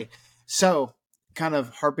 Okay, so kind of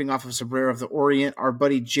harping off of Sombrero of the Orient, our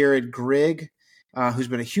buddy Jared Grigg, who's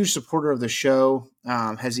been a huge supporter of the show,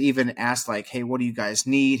 has even asked, like, hey, what do you guys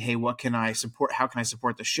need? Hey, what can I support? How can I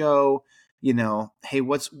support the show? Hey,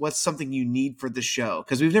 what's something you need for the show?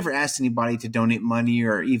 Because we've never asked anybody to donate money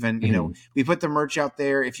or even, we put the merch out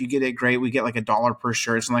there. If you get it, great. We get like $1 per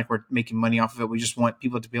shirt. It's not like we're making money off of it. We just want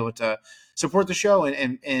people to be able to support the show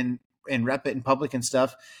and rep it in public and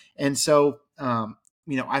stuff. And so,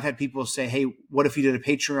 I've had people say, hey, what if you did a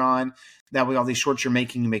Patreon? That way all these shorts you're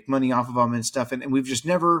making, you make money off of them and stuff. And we've just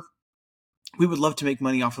never... We would love to make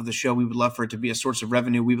money off of the show. We would love for it to be a source of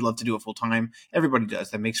revenue. We would love to do it full time. Everybody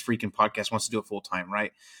does. That makes freaking podcast wants to do it full time,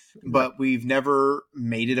 right? But we've never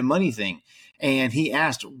made it a money thing. And he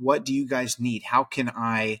asked, "What do you guys need? How can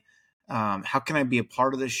I be a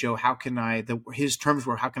part of the show? How can I?" His terms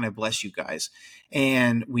were, "How can I bless you guys?"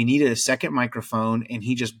 And we needed a second microphone, and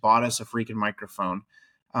he just bought us a freaking microphone.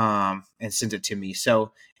 And sent it to me.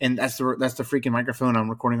 So, and that's the freaking microphone I'm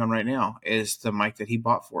recording on right now is the mic that he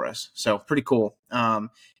bought for us. So pretty cool.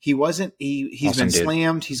 He's awesome, been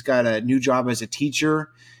slammed. He's got a new job as a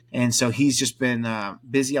teacher. And so he's just been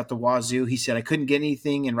busy out the wazoo. He said, I couldn't get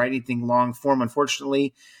anything and write anything long form.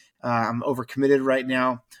 Unfortunately, I'm overcommitted right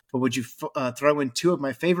now, but would you throw in two of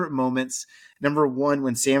my favorite moments? Number one,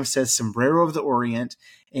 when Sam says Sombrero of the Orient,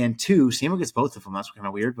 and two, Samuel gets both of them. That's kind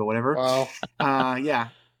of weird, but whatever. Wow. Yeah.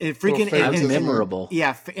 It freaking and memorable.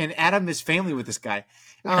 Yeah, and Adam is family with this guy.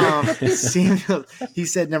 Samuel, he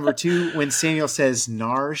said number two when Samuel says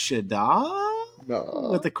Nar Shaddaa. No.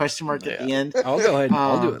 with the question mark at the end. I'll go ahead.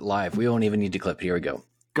 I'll do it live. We won't even need to clip it. Here we go.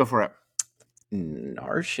 Go for it.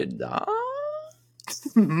 Narshada.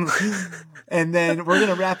 And then we're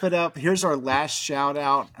gonna wrap it up. Here's our last shout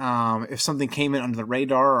out. If something came in under the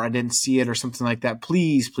radar or I didn't see it or something like that,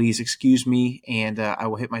 please excuse me, and I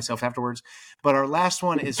will hit myself afterwards. But our last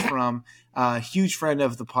one is from a huge friend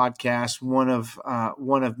of the podcast, one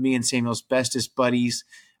of me and Samuel's bestest buddies.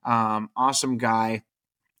 Awesome guy.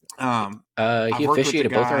 He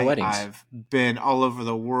officiated both our weddings. I've been all over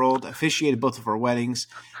the world, officiated both of our weddings.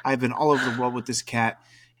 I've been all over the world with this cat.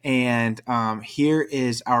 And here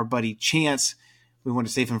is our buddy Chance. We want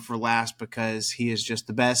to save him for last because he is just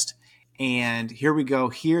the best. And here we go.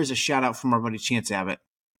 Here's a shout out from our buddy Chance Abbott.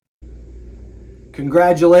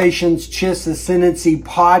 Congratulations, Chiss Ascendancy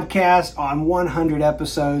podcast on 100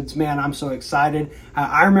 episodes. Man, I'm so excited.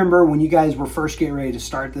 I remember when you guys were first getting ready to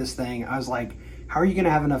start this thing, I was like, how are you going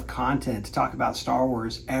to have enough content to talk about Star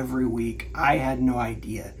Wars every week? I had no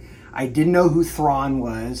idea. I didn't know who Thrawn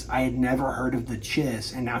was. I had never heard of the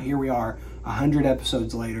Chiss. And now here we are 100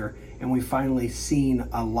 episodes later, and we've finally seen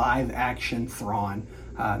a live action Thrawn.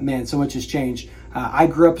 Man, so much has changed. I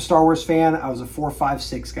grew up a Star Wars fan. I was a 4, 5,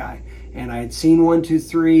 6 guy. And I had seen 1, 2,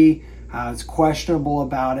 3. I was questionable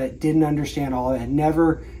about it. Didn't understand all of it. Had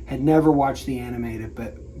never watched the animated.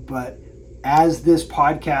 But as this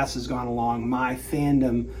podcast has gone along, my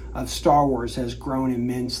fandom of Star Wars has grown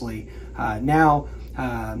immensely. Now,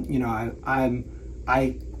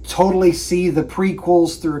 I totally see the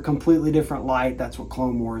prequels through a completely different light. That's what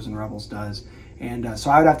Clone Wars and Rebels does. And so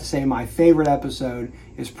I would have to say my favorite episode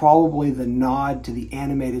is probably the nod to the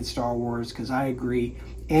animated Star Wars, because I agree,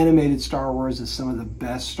 animated Star Wars is some of the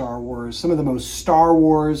best Star Wars, some of the most Star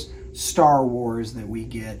Wars that we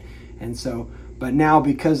get. And so, but now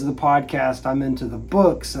because of the podcast, I'm into the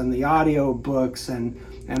books and the audio books and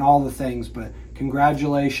all the things. But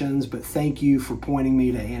congratulations, but thank you for pointing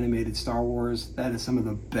me to animated Star Wars. That is some of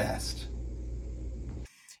the best.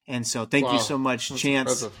 And so thank you so much, That's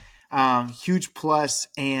Chance. Huge plus,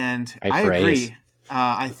 and I praise. agree.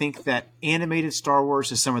 I think that animated Star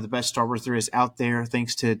Wars is some of the best Star Wars there is out there,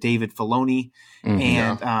 thanks to David Filoni. Mm-hmm.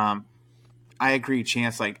 And I agree,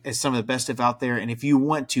 Chance. Like, it's some of the best of out there. And if you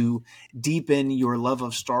want to deepen your love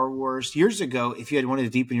of Star Wars, years ago, if you had wanted to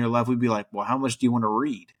deepen your love, we'd be like, well, how much do you want to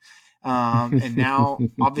read? And now,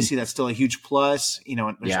 obviously, that's still a huge plus. You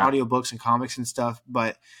know, there's audiobooks and comics and stuff,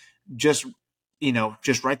 but just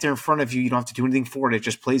right there in front of you, you don't have to do anything for it. It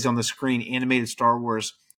just plays on the screen. Animated Star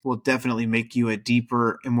Wars will definitely make you a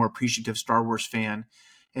deeper and more appreciative Star Wars fan.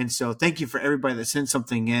 And so thank you for everybody that sent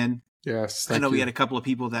something in. Yes. I know we had a couple of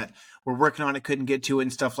people that were working on it, couldn't get to it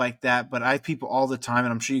and stuff like that. But I have people all the time,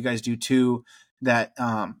 and I'm sure you guys do too, that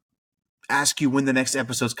ask you when the next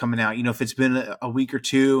episode's coming out. You know, if it's been a week or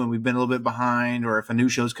two and we've been a little bit behind, or if a new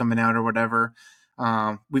show's coming out or whatever.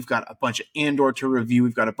 We've got a bunch of Andor to review.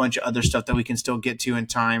 We've got a bunch of other stuff that we can still get to in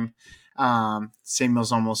time.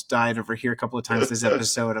 Samuel's almost died over here a couple of times this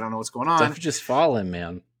episode. I don't know what's going on. Stuff just falling,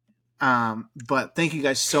 man. But thank you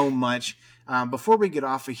guys so much. Before we get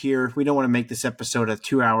off of here, we don't want to make this episode a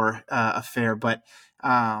 2-hour affair, but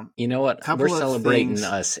you know what? We're celebrating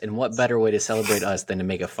us, and what better way to celebrate us than to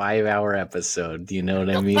make a 5-hour episode? Do you know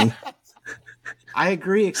what I mean? I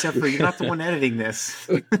agree, except for you're not the one editing this.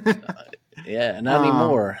 Yeah, not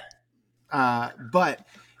anymore. But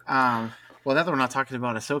well, now that we're not talking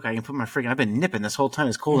about Ahsoka, I can put my I've been nipping this whole time.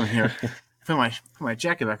 It's cold in here. Put my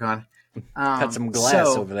jacket back on. Got some glass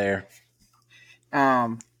over there.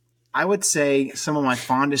 I would say some of my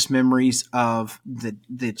fondest memories of the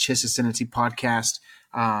Chiss Ascendancy podcast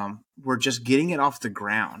were just getting it off the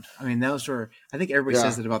ground. I mean, those were, I think everybody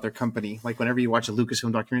says that about their company. Like whenever you watch a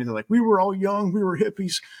Lucasfilm documentary, they're like, we were all young, we were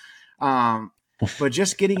hippies. But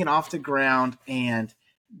just getting it off the ground and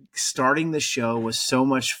starting the show was so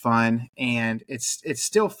much fun, and it's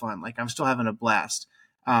still fun. Like, I'm still having a blast.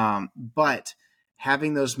 But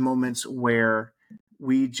having those moments where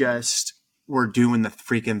we just were doing the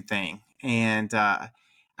freaking thing. And I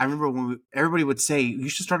remember when everybody would say, you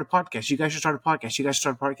should start a podcast. You guys should start a podcast. You guys should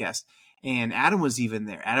start a podcast. And Adam was even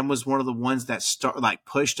there. Adam was one of the ones that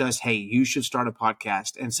pushed us, hey, you should start a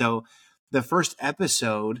podcast. And so the first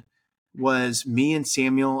episode was me and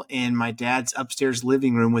Samuel in my dad's upstairs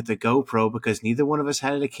living room with a GoPro, because neither one of us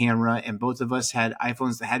had a camera, and both of us had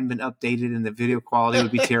iPhones that hadn't been updated, and the video quality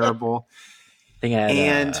would be terrible. I think I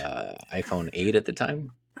had iPhone 8 at the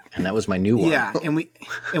time, and that was my new one. Yeah, and we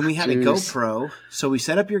had a GoPro, so we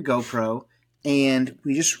set up your GoPro, and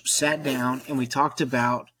we just sat down and we talked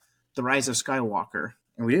about The Rise of Skywalker,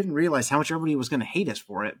 and we didn't realize how much everybody was going to hate us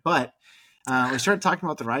for it, but we started talking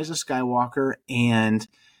about The Rise of Skywalker, and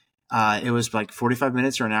It was like 45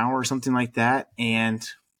 minutes or an hour or something like that. And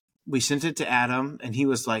we sent it to Adam, and he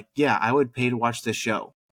was like, yeah, I would pay to watch this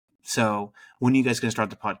show. So when are you guys going to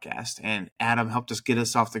start the podcast? And Adam helped us get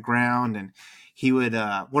us off the ground. And he would,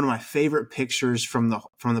 one of my favorite pictures from the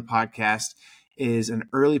podcast is an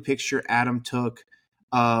early picture Adam took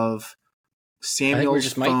of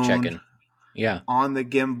Samuel's phone on the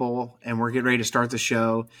gimbal, and we're getting ready to start the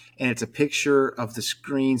show. And it's a picture of the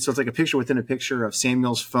screen. So it's like a picture within a picture of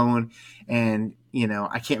Samuel's phone. And, you know,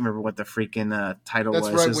 I can't remember what the freaking title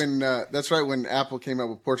was. That's right when Apple came out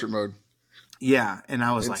with portrait mode. Yeah. And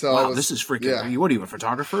I was like, wow, this is freaking, what are you, a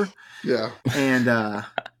photographer? Yeah. And,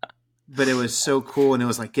 but it was so cool. And it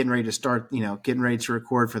was like getting ready to start, you know, getting ready to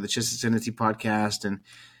record for the Chiss Ascendancy podcast. And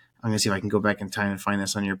I'm going to see if I can go back in time and find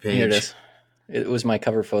this on your page. Here it is. It was my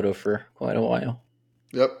cover photo for quite a while.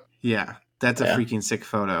 Yep. Yeah. That's a freaking sick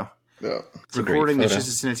photo. Yeah. Recording the Chiss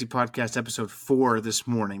Ascendancy podcast episode 4 this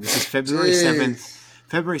morning. This is February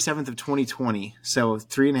 7th of 2020. So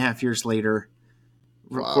 3.5 years later.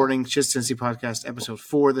 Recording Chiss Ascendancy podcast episode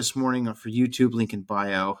 4 this morning for YouTube, link in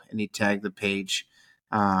bio, and he tagged the page.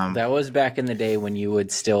 That was back in the day when you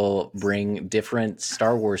would still bring different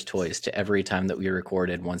Star Wars toys to every time that we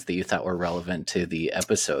recorded, ones that you thought were relevant to the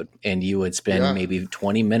episode, and you would spend maybe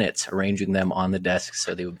 20 minutes arranging them on the desk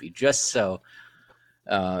so they would be just so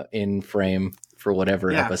in frame for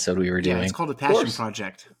whatever episode we were doing. Yeah, it's called a passion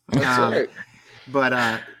project. That's right. But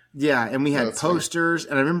and we had posters,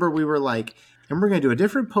 and I remember we were like, and we're going to do a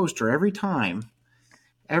different poster every time.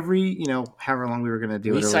 Every, you know, however long we were going to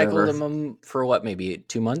do it. We cycled them for what, maybe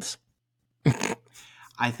 2 months?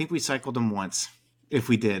 I think we cycled them once, if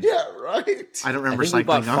we did. Yeah, right. I don't remember cycling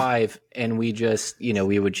them. We bought 5, and we just, you know,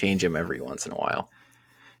 we would change them every once in a while.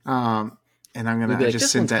 And I'm going to just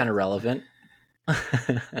send that. Kind of relevant.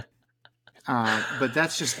 But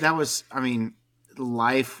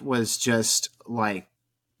life was just like,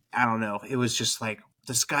 I don't know. It was just like,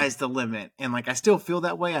 the sky's the limit. And like, I still feel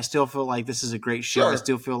that way. I still feel like this is a great show. Sure. I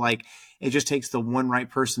still feel like it just takes the one right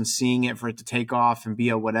person seeing it for it to take off and be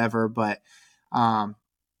a whatever. But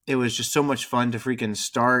it was just so much fun to freaking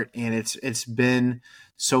start. And it's been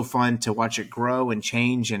so fun to watch it grow and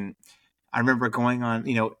change. And I remember going on,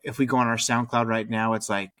 you know, if we go on our SoundCloud right now, it's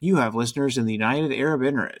like, you have listeners in the United Arab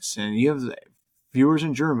Emirates, and you have viewers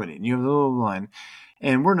in Germany, and you have the little one.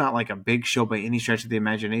 And we're not like a big show by any stretch of the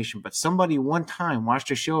imagination, but somebody one time watched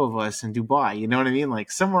a show of us in Dubai. You know what I mean? Like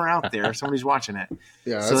somewhere out there, somebody's watching it.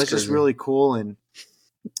 Yeah, so it's just really cool. And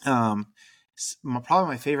probably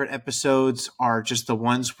my favorite episodes are just the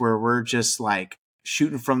ones where we're just like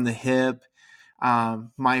shooting from the hip.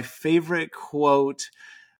 My favorite quote,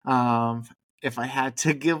 if I had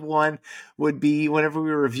to give one, would be whenever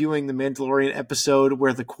we were reviewing the Mandalorian episode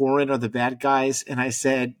where the Quarren are the bad guys, and I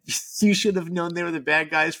said, you should have known they were the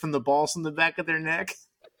bad guys from the balls on the back of their neck.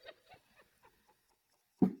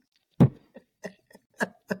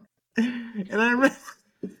 And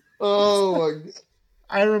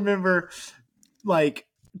I remember like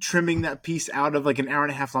trimming that piece out of like an hour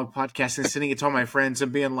and a half long podcast and sending it to all my friends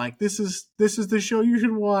and being like, this is the show you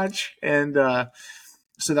should watch. And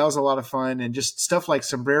so that was a lot of fun, and just stuff like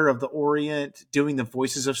Sombrero of the Orient, doing the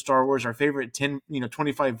voices of Star Wars, our favorite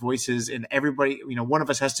 25 voices, and everybody, you know, one of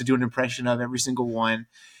us has to do an impression of every single one.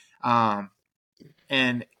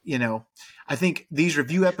 And, you know, I think these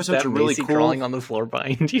review episodes are really cool. Crawling on the floor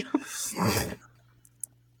behind you.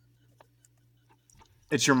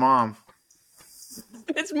 It's your mom.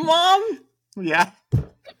 It's Mom? Yeah.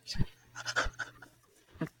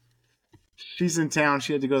 She's in town.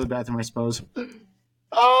 She had to go to the bathroom, I suppose.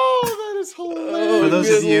 Oh, that is hilarious. For those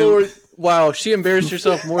of you, Lord. Wow, she embarrassed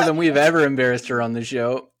herself more than we've ever embarrassed her on the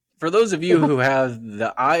show. For those of you who have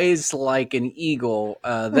the eyes like an eagle,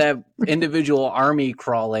 that individual army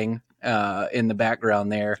crawling in the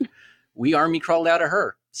background there, we army crawled out of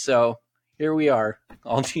her. So here we are,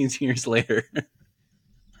 all these years later.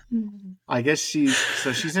 I guess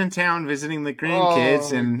she's in town visiting the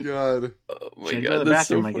grandkids, and God. Oh my she God, go to the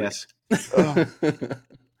bathroom, I guess.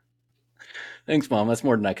 Thanks, Mom. That's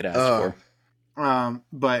more than I could ask for.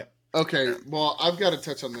 But okay, well, I've got to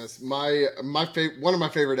touch on this. One of my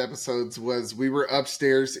favorite episodes was we were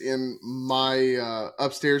upstairs in my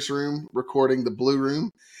upstairs room recording the Blue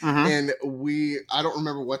Room, and I don't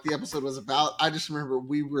remember what the episode was about. I just remember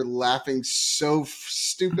we were laughing so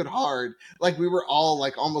stupid hard, like we were all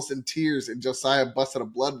like almost in tears, and Josiah busted a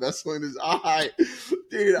blood vessel in his eye.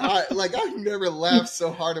 Dude, I've never laughed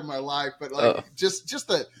so hard in my life, but like just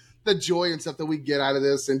the joy and stuff that we get out of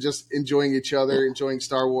this, and just enjoying each other, enjoying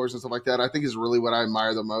Star Wars and stuff like that, I think is really what I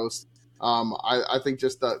admire the most. I think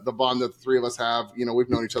just the bond that the three of us have, you know, we've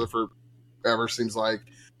known each other for ever. Seems like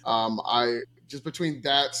I just between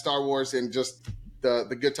that Star Wars and just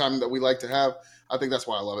the good time that we like to have, I think that's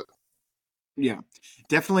why I love it. Yeah,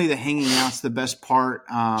 definitely the hanging out's the best part.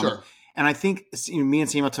 Sure. And I think me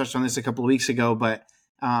and Samuel touched on this a couple of weeks ago, but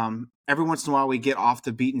every once in a while we get off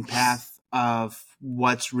the beaten path of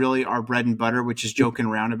what's really our bread and butter, which is joking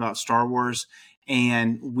around about Star Wars,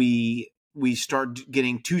 and we start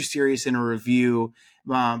getting too serious in a review.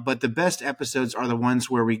 But the best episodes are the ones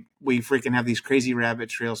where we freaking have these crazy rabbit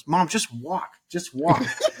trails. Mom, just walk.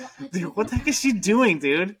 Dude, what the heck is she doing,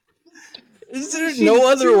 dude? Is there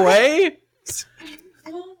no other way?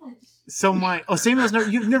 So Samuel's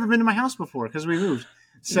you've never been to my house before because we moved.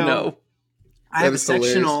 So no. I have a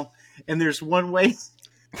sectional, and there's one way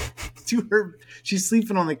to her. She's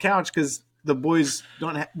sleeping on the couch because the boys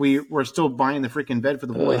don't. We're still buying the freaking bed for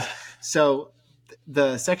the boys. So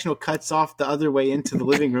the sectional cuts off the other way into the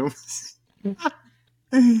living room.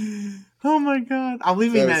 Oh my god! I'm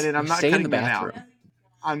leaving that in. I'm not cutting that out.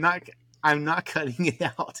 I'm not cutting it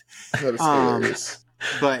out. That is hilarious.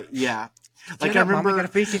 But yeah. Like I remember, Mom, I gotta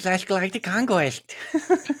finish this Last Galactic Conquest.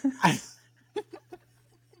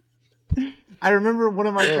 I remember one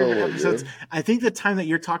of my favorite episodes. I think the time that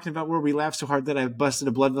you're talking about where we laughed so hard that I busted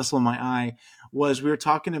a blood vessel in my eye was we were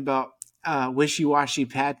talking about wishy-washy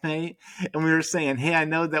Padme, and we were saying, "Hey, I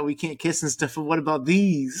know that we can't kiss and stuff, but what about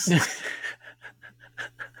these?"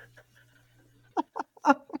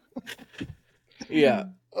 Yeah.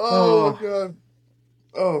 Oh god.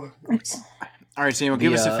 Oh. All right, Samuel,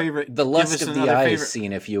 give us a favorite. The lust of the eyes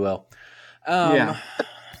scene, if you will. Yeah.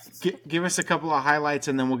 Give us a couple of highlights,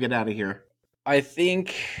 and then we'll get out of here. I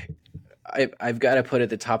think I've got to put at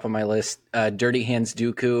the top of my list, Dirty Hands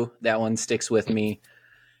Dooku. That one sticks with me.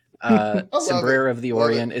 Sombrero of the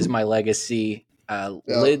Orient is my legacy.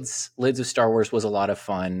 Lids of Star Wars was a lot of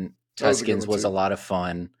fun. Tuskens was a lot of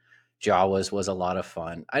fun. Jawas was a lot of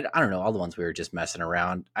fun. I don't know, all the ones we were just messing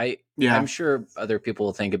around. I'm sure other people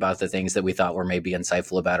will think about the things that we thought were maybe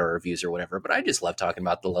insightful about our reviews or whatever, but I just love talking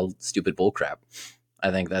about the little stupid bullcrap. I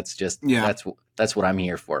think that's just that's what I'm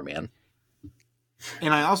here for, man.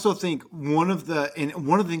 And I also think one of the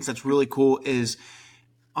things that's really cool is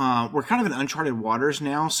we're kind of in uncharted waters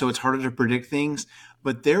now, so it's harder to predict things.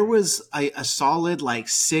 But there was a solid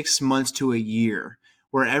 6 months to a year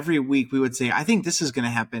where every week we would say, I think this is going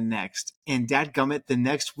to happen next. And dadgummit, the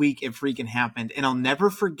next week it freaking happened. And I'll never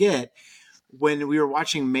forget when we were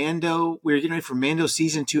watching Mando, we were getting ready for Mando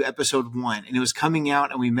season 2, episode 1, and it was coming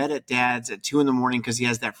out, and we met at Dad's at 2 a.m. because he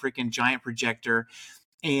has that freaking giant projector.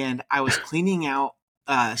 And I was cleaning out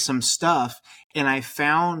some stuff, and I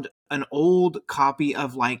found an old copy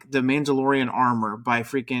of the Mandalorian armor by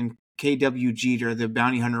freaking K.W. Jeter, the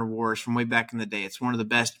Bounty Hunter Wars from way back in the day. It's one of the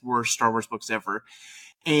best, worst Star Wars books ever.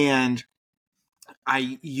 And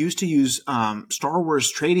I used to use Star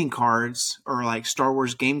Wars trading cards or Star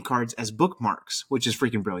Wars game cards as bookmarks, which is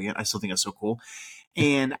freaking brilliant. I still think that's so cool.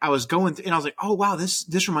 And I was going and I was like, oh, wow, this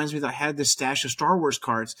reminds me that I had this stash of Star Wars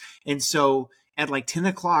cards. And so at 10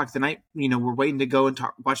 o'clock the night, we're waiting to go and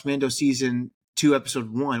watch Mando season 2,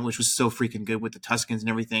 episode 1, which was so freaking good with the Tuskens and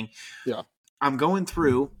everything. Yeah. I'm going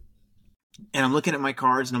through and I'm looking at my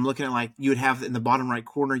cards and I'm looking at you would have in the bottom right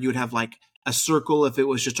corner, you would have a circle if it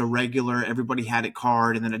was just a regular, everybody had it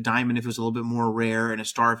card, and then a diamond if it was a little bit more rare, and a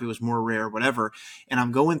star if it was more rare, whatever. And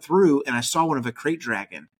I'm going through and I saw one of a crate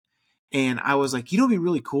dragon. And I was like, it'd be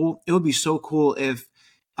really cool. It would be so cool if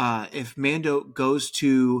Mando goes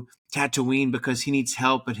to Tatooine because he needs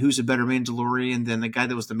help, and who's a better Mandalorian than the guy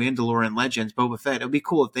that was the Mandalorian Legends, Boba Fett. It would be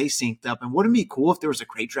cool if they synced up. And wouldn't it be cool if there was a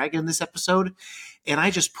crate dragon in this episode? And I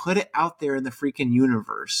just put it out there in the freaking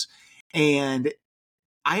universe. And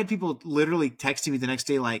I had people literally texting me the next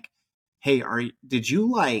day hey, did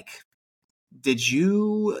you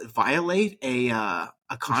violate a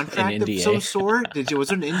contract of some sort? Was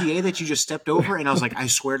there an NDA that you just stepped over? And I was like, I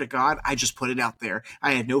swear to God, I just put it out there.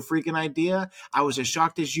 I had no freaking idea. I was as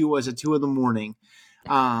shocked as you was at 2 a.m.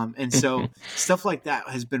 And so stuff like that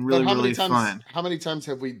has been really, really fun. How many times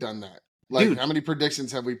have we done that? Dude, how many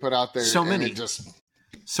predictions have we put out there? So many.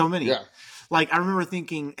 So many. Yeah. I remember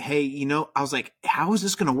thinking, hey, I was like, how is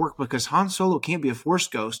this going to work? Because Han Solo can't be a Force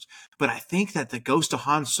ghost, but I think that the ghost of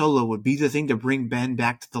Han Solo would be the thing to bring Ben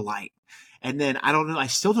back to the light. And then I don't know. I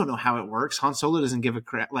still don't know how it works. Han Solo doesn't give a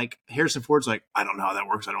crap. Harrison Ford's I don't know how that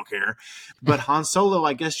works. I don't care. But Han Solo,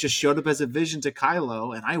 I guess, just showed up as a vision to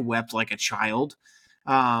Kylo, and I wept like a child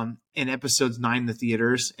in episodes 9 in the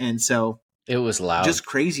theaters. And so it was loud. Just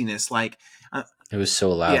craziness. It was so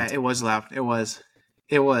loud. Yeah, it was loud. It was.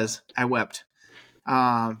 I wept.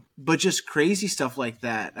 But just crazy stuff like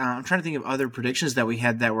that. I'm trying to think of other predictions that we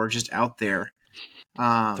had that were just out there.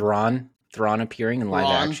 Thrawn. Thrawn appearing in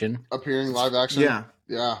live action. Appearing live action.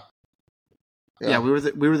 Yeah. Yeah, we were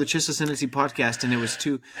the Chiss Ascendancy podcast, and it was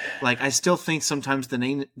too, like, I still think sometimes the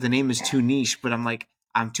name is too niche, but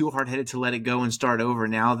I'm too hard headed to let it go and start over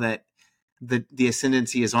now that the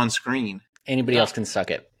Ascendancy is on screen. Anybody else can suck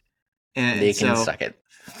it. And they can suck it.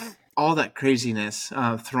 All that craziness.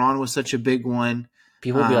 Thrawn was such a big one.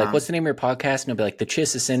 People would be like, "What's the name of your podcast?" And I'll be like, "The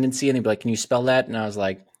Chiss Ascendancy," and they'd be like, "Can you spell that?" And I was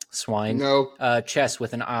like, "Swine." No. Chess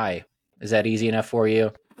with an I. Is that easy enough for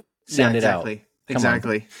you? Send it out.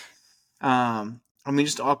 Exactly. I mean,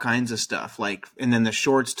 just all kinds of stuff. Like, and then the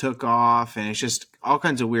shorts took off, and it's just all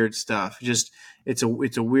kinds of weird stuff. Just it's a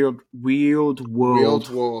weird world.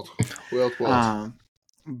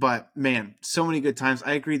 But man, so many good times.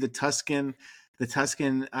 I agree. The Tuscan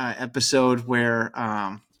episode where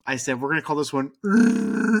I said we're gonna call this one,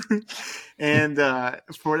 and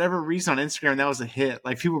for whatever reason on Instagram that was a hit.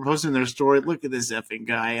 Like, people were posting their story. Look at this effing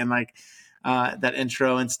guy, and like that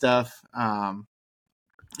intro and stuff.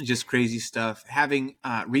 Just crazy stuff. Having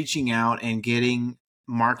reaching out and getting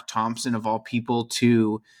Mark Thompson of all people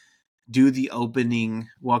to do the opening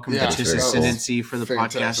 "Welcome to Chiss Ascendancy" for the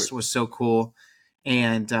podcast was so cool.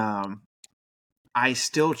 And I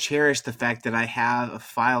still cherish the fact that I have a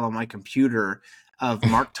file on my computer of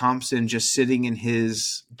Mark Thompson just sitting in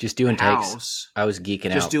his doing house. Takes. I was geeking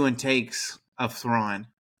out. Just doing takes of Thrawn.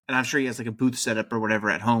 And I'm sure he has like a booth set up or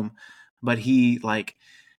whatever at home. But he, like,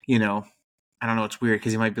 you know, I don't know, it's weird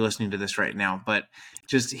because he might be listening to this right now. But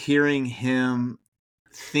just hearing him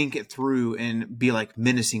think it through and be like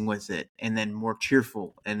menacing with it, and then more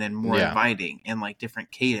cheerful, and then more inviting, and like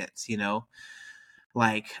different cadence, you know?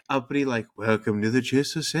 Like uppity, like, "Welcome to the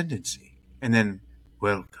Chiss Ascendancy," and then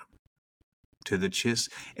 "Welcome to the Chiss."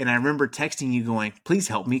 And I remember texting you going, "Please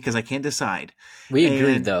help me because I can't decide." We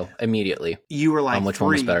agreed though immediately. You were like, which 3,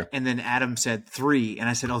 one was better? And then Adam said 3, and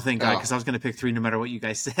I said, "Oh, thank God," because I was going to pick 3 no matter what you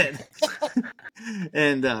guys said.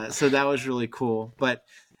 And so that was really cool. But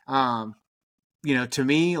you know, to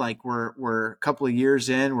me, like, we're a couple of years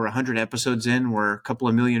in, we're 100 episodes in, we're a couple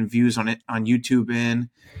of million views on YouTube in.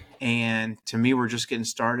 And to me, we're just getting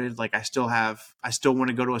started. Like, I still want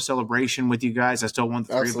to go to a celebration with you guys. I still want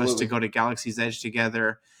the 3 of us to go to Galaxy's Edge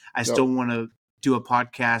together. I still want to do a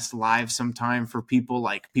podcast live sometime for people.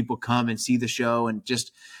 Like, people come and see the show, and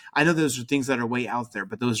just, I know those are things that are way out there,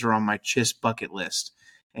 but those are on my Chiss bucket list.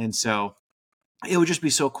 And so it would just be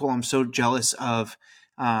so cool. I'm so jealous of,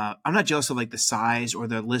 I'm not jealous of like the size or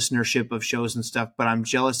the listenership of shows and stuff, but I'm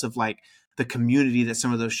jealous of like the community that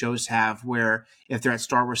some of those shows have, where if they're at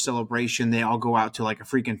Star Wars Celebration, they all go out to like a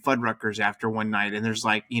freaking Fuddruckers after one night, and there's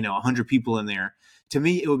like, you know, 100 people in there. To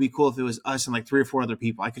me, it would be cool if it was us and like 3 or 4 other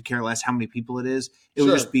people. I could care less how many people it is. It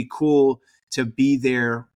would just be cool to be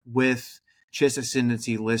there with Chiss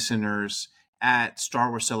Ascendancy listeners at Star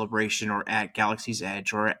Wars Celebration or at Galaxy's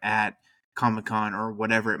Edge or at Comic-Con or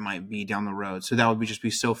whatever it might be down the road. So that would just be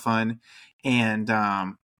so fun. And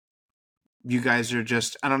you guys are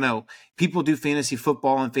just, I don't know, people do fantasy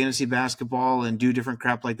football and fantasy basketball and do different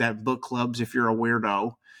crap like that, book clubs if you're a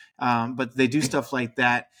weirdo. But they do stuff like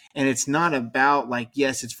that. And it's not about like,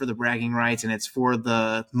 yes, it's for the bragging rights and it's for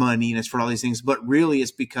the money and it's for all these things, but really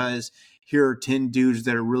it's because here are 10 dudes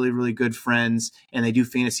that are really, really good friends, and they do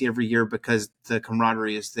fantasy every year because the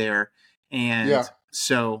camaraderie is there. And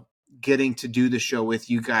so getting to do the show with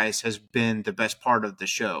you guys has been the best part of the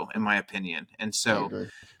show, in my opinion. And so,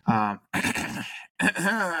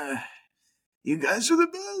 you guys are the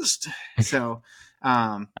best. So,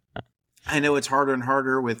 I know it's harder and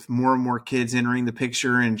harder with more and more kids entering the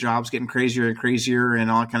picture and jobs getting crazier and crazier and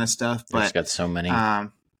all that kind of stuff. But there's got so many.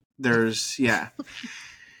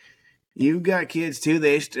 You've got kids too.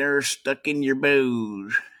 They're stuck in your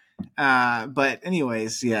bows. But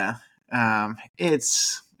anyways,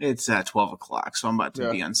 it's 12 o'clock, so I'm about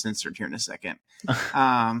to be uncensored here in a second.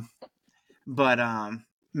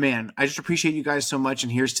 Man, I just appreciate you guys so much.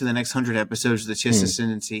 And here's to the next 100 episodes of the Chiss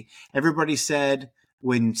Ascendancy. Everybody said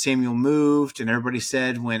when Samuel moved, and everybody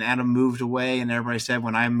said when Adam moved away, and everybody said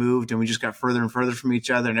when I moved, and we just got further and further from each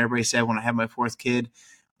other. And everybody said when I had my 4th kid,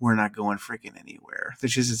 we're not going freaking anywhere. The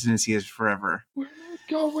Chiss Ascendancy is forever. We're not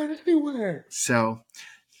going anywhere. So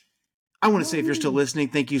I want to say, if you're still listening,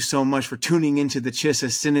 thank you so much for tuning into the Chiss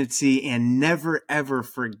Ascendancy, and never, ever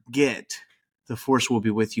forget the Force will be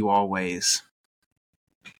with you always.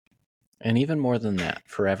 And even more than that,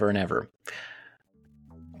 forever and ever.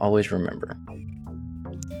 Always remember,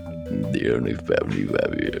 the only family you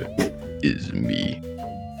have here is me.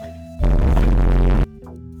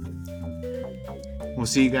 We'll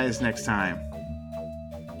see you guys next time.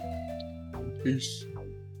 Peace.